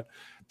vein, but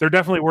they're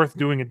definitely worth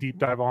doing a deep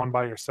dive on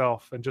by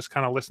yourself and just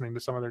kind of listening to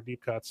some of their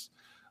deep cuts,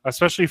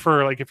 especially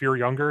for like if you're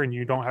younger and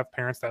you don't have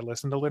parents that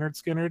listen to Leonard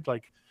Skinner.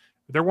 Like,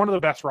 they're one of the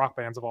best rock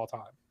bands of all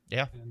time.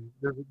 Yeah. And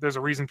there's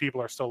a reason people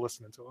are still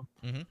listening to them.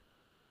 Mm-hmm.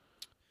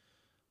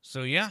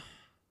 So, yeah,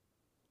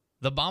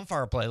 the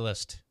Bonfire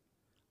playlist.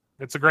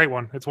 It's a great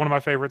one. It's one of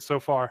my favorites so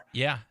far.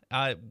 Yeah,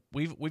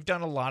 we've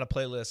done a lot of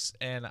playlists,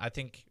 and I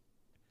think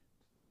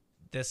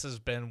this has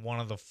been one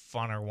of the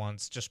funner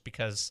ones just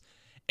because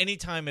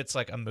anytime it's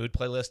like a mood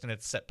playlist and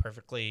it's set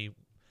perfectly,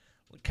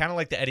 kind of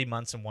like the Eddie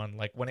Munson one,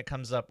 like when it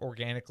comes up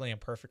organically and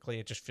perfectly,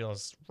 it just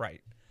feels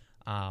right.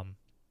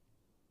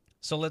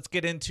 So let's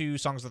get into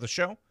songs of the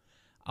show.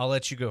 I'll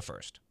let you go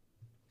first.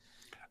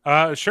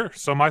 Sure.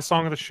 So my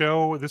song of the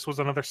show, this was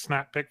another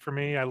snap pick for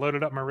me. I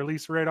loaded up my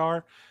release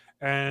radar,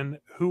 and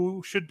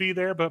who should be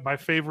there but my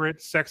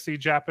favorite sexy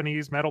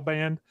Japanese metal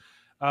band,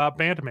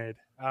 Bandmaid.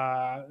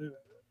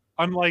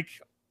 Unlike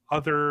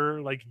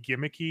other like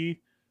gimmicky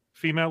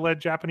female-led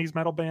Japanese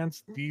metal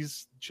bands,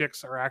 these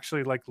chicks are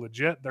actually like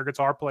legit. Their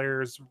guitar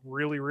player is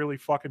really, really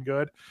fucking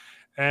good,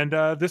 and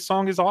this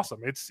song is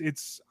awesome.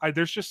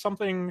 There's just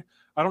something,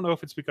 I don't know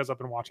if it's because I've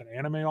been watching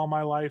anime all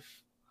my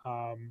life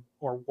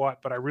or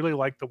what, but I really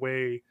like the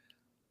way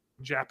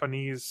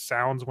Japanese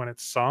sounds when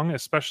it's sung,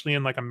 especially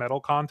in like a metal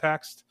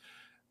context.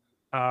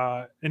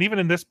 And even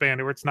in this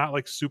band where it's not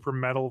like super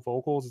metal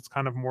vocals, it's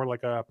kind of more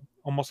like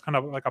almost kind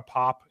of like a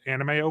pop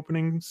anime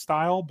opening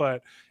style,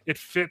 but it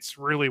fits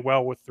really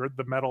well with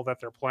the metal that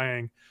they're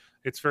playing.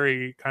 It's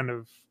very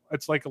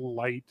it's like a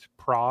light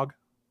prog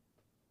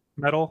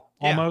metal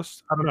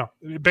almost. I don't know.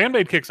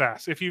 Bandmaid kicks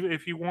ass. If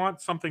you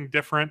want something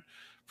different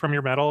from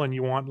your metal and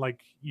you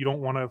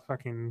don't want to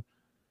fucking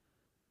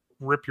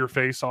rip your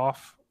face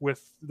off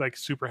with like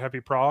super heavy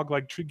prog,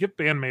 like give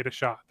Bandmaid a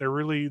shot.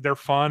 They're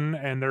fun,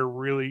 and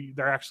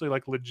they're actually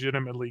like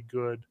legitimately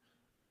good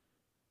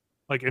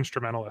like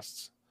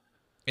instrumentalists.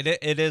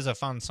 It is a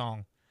fun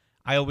song.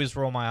 I always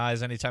roll my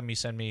eyes anytime you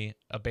send me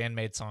a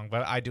Bandmaid song,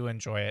 but I do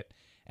enjoy it.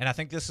 And I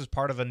think this is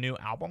part of a new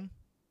album.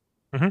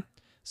 Mm-hmm.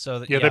 So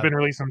they've been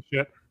releasing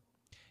shit.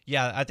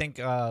 Yeah, I think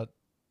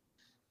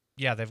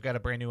they've got a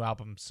brand new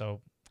album,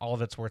 so all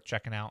of it's worth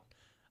checking out.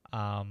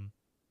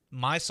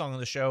 My song of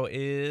the show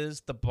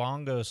is the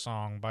Bongo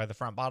Song by the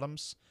Front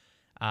Bottoms.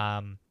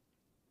 The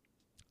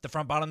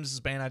Front Bottoms is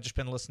a band I've just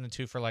been listening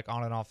to for like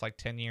on and off like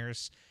 10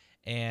 years.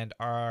 And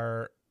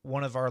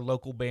one of our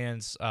local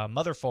bands,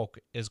 Motherfolk,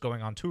 is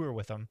going on tour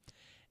with them.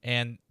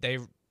 And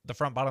the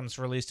Front Bottoms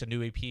released a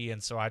new EP,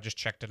 and so I just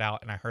checked it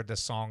out and I heard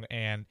this song,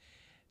 and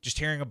just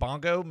hearing a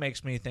bongo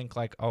makes me think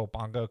like, oh,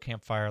 bongo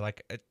campfire,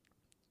 like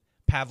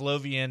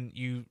Pavlovian,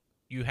 you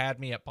had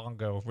me at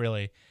bongo,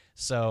 really.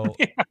 So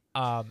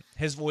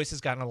his voice has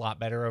gotten a lot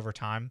better over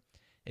time.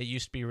 It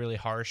used to be really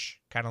harsh,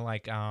 kind of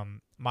like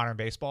modern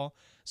baseball.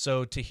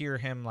 So to hear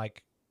him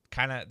like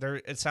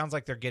it sounds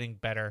like they're getting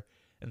better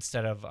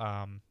instead of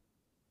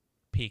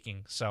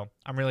peaking. So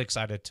I'm really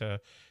excited to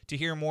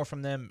hear more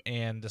from them,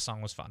 and the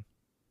song was fun.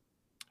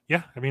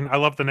 Yeah, I mean, I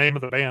love the name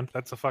of the band.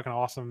 That's a fucking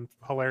awesome,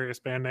 hilarious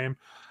band name.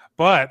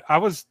 But I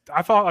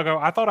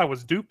thought I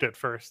was duped at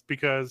first,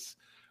 because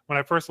when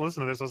I first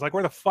listened to this, I was like,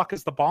 where the fuck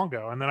is the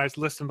bongo? And then I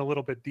listened a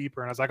little bit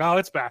deeper, and I was like, oh,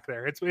 it's back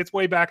there. It's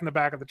way back in the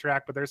back of the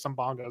track, but there's some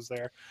bongos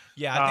there.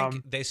 Yeah, I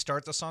think they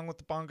start the song with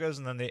the bongos,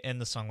 and then they end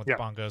the song with the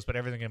bongos, but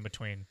everything in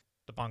between,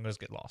 the bongos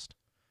get lost.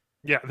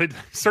 Yeah, they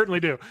certainly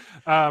do.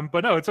 But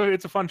no,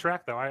 it's a fun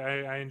track though.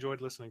 I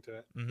enjoyed listening to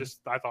it. Mm-hmm.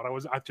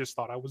 I just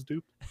thought I was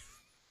duped.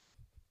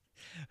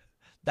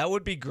 That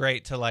would be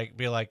great to like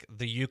be like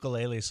the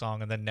ukulele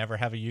song and then never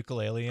have a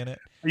ukulele in it.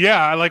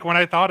 Yeah, like when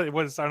I thought there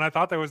was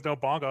no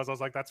bongos, I was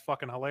like, that's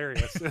fucking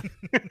hilarious.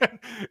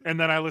 And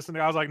then I listened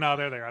to it, I was like, no,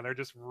 there they are. They're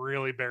just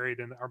really buried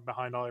or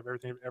behind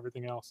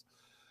everything else.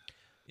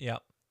 Yeah.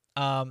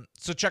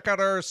 So check out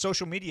our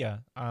social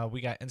media.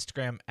 We got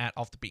Instagram at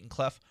Off the Beaten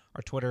Clef.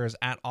 Our Twitter is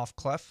at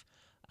OffClef.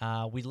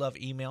 We love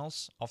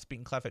emails,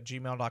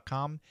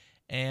 offthebeatenclef@gmail.com.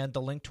 And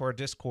the link to our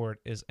Discord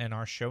is in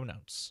our show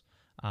notes.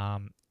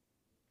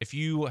 If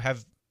you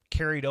have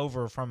carried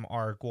over from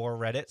our Gore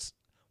Reddits,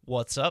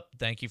 what's up.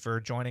 Thank you for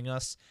joining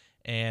us.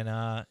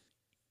 And,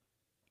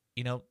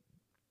 you know,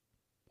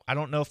 I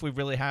don't know if we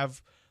really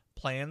have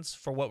plans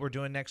for what we're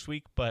doing next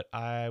week, but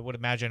I would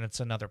imagine it's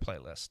another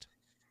playlist.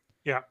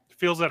 Yeah, it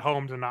feels at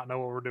home to not know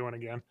what we're doing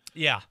again.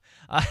 Yeah.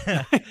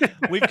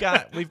 We've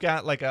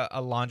got like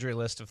a laundry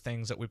list of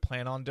things that we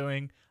plan on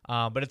doing,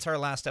 but it's our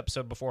last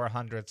episode before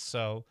 100th,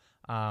 so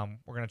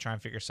we're going to try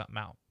and figure something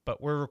out.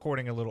 But we're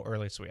recording a little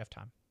early, so we have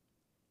time.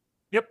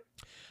 Yep.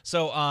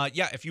 So,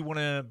 yeah, if you want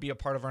to be a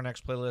part of our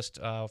next playlist,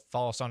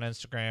 follow us on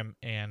Instagram,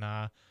 and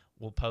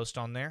we'll post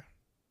on there.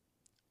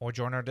 Or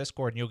join our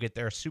Discord, and you'll get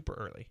there super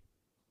early.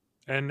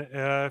 And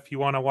if you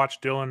want to watch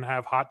Dylan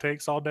have hot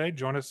takes all day,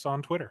 join us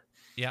on Twitter.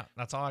 Yeah,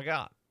 that's all I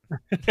got.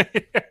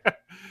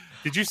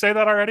 Did you say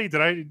that already?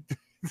 Did I?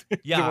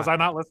 Yeah. Was I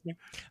not listening?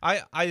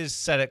 I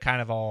just said it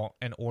kind of all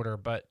in order,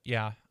 but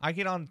yeah, I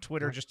get on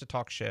Twitter just to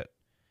talk shit.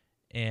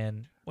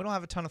 And we don't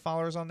have a ton of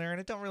followers on there, and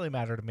it don't really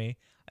matter to me.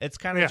 It's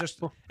kind of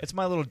it's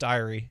my little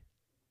diary.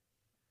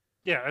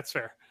 Yeah, that's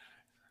fair.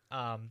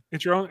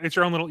 It's your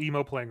own little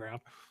emo playing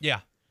ground.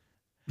 Yeah.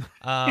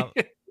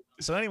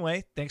 So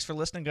anyway, thanks for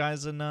listening,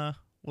 guys, and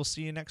we'll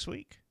see you next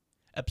week.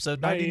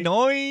 Episode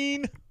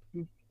 99.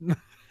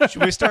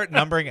 Should we start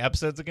numbering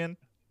episodes again?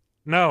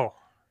 No,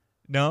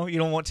 you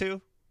don't want to.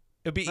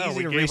 It'd be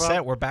easy to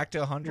reset. We're back to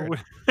 100.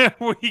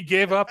 We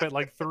gave up at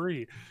like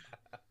 3.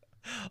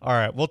 All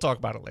right, we'll talk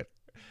about it later.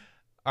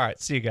 All right,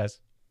 see you guys.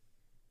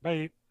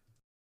 Bye.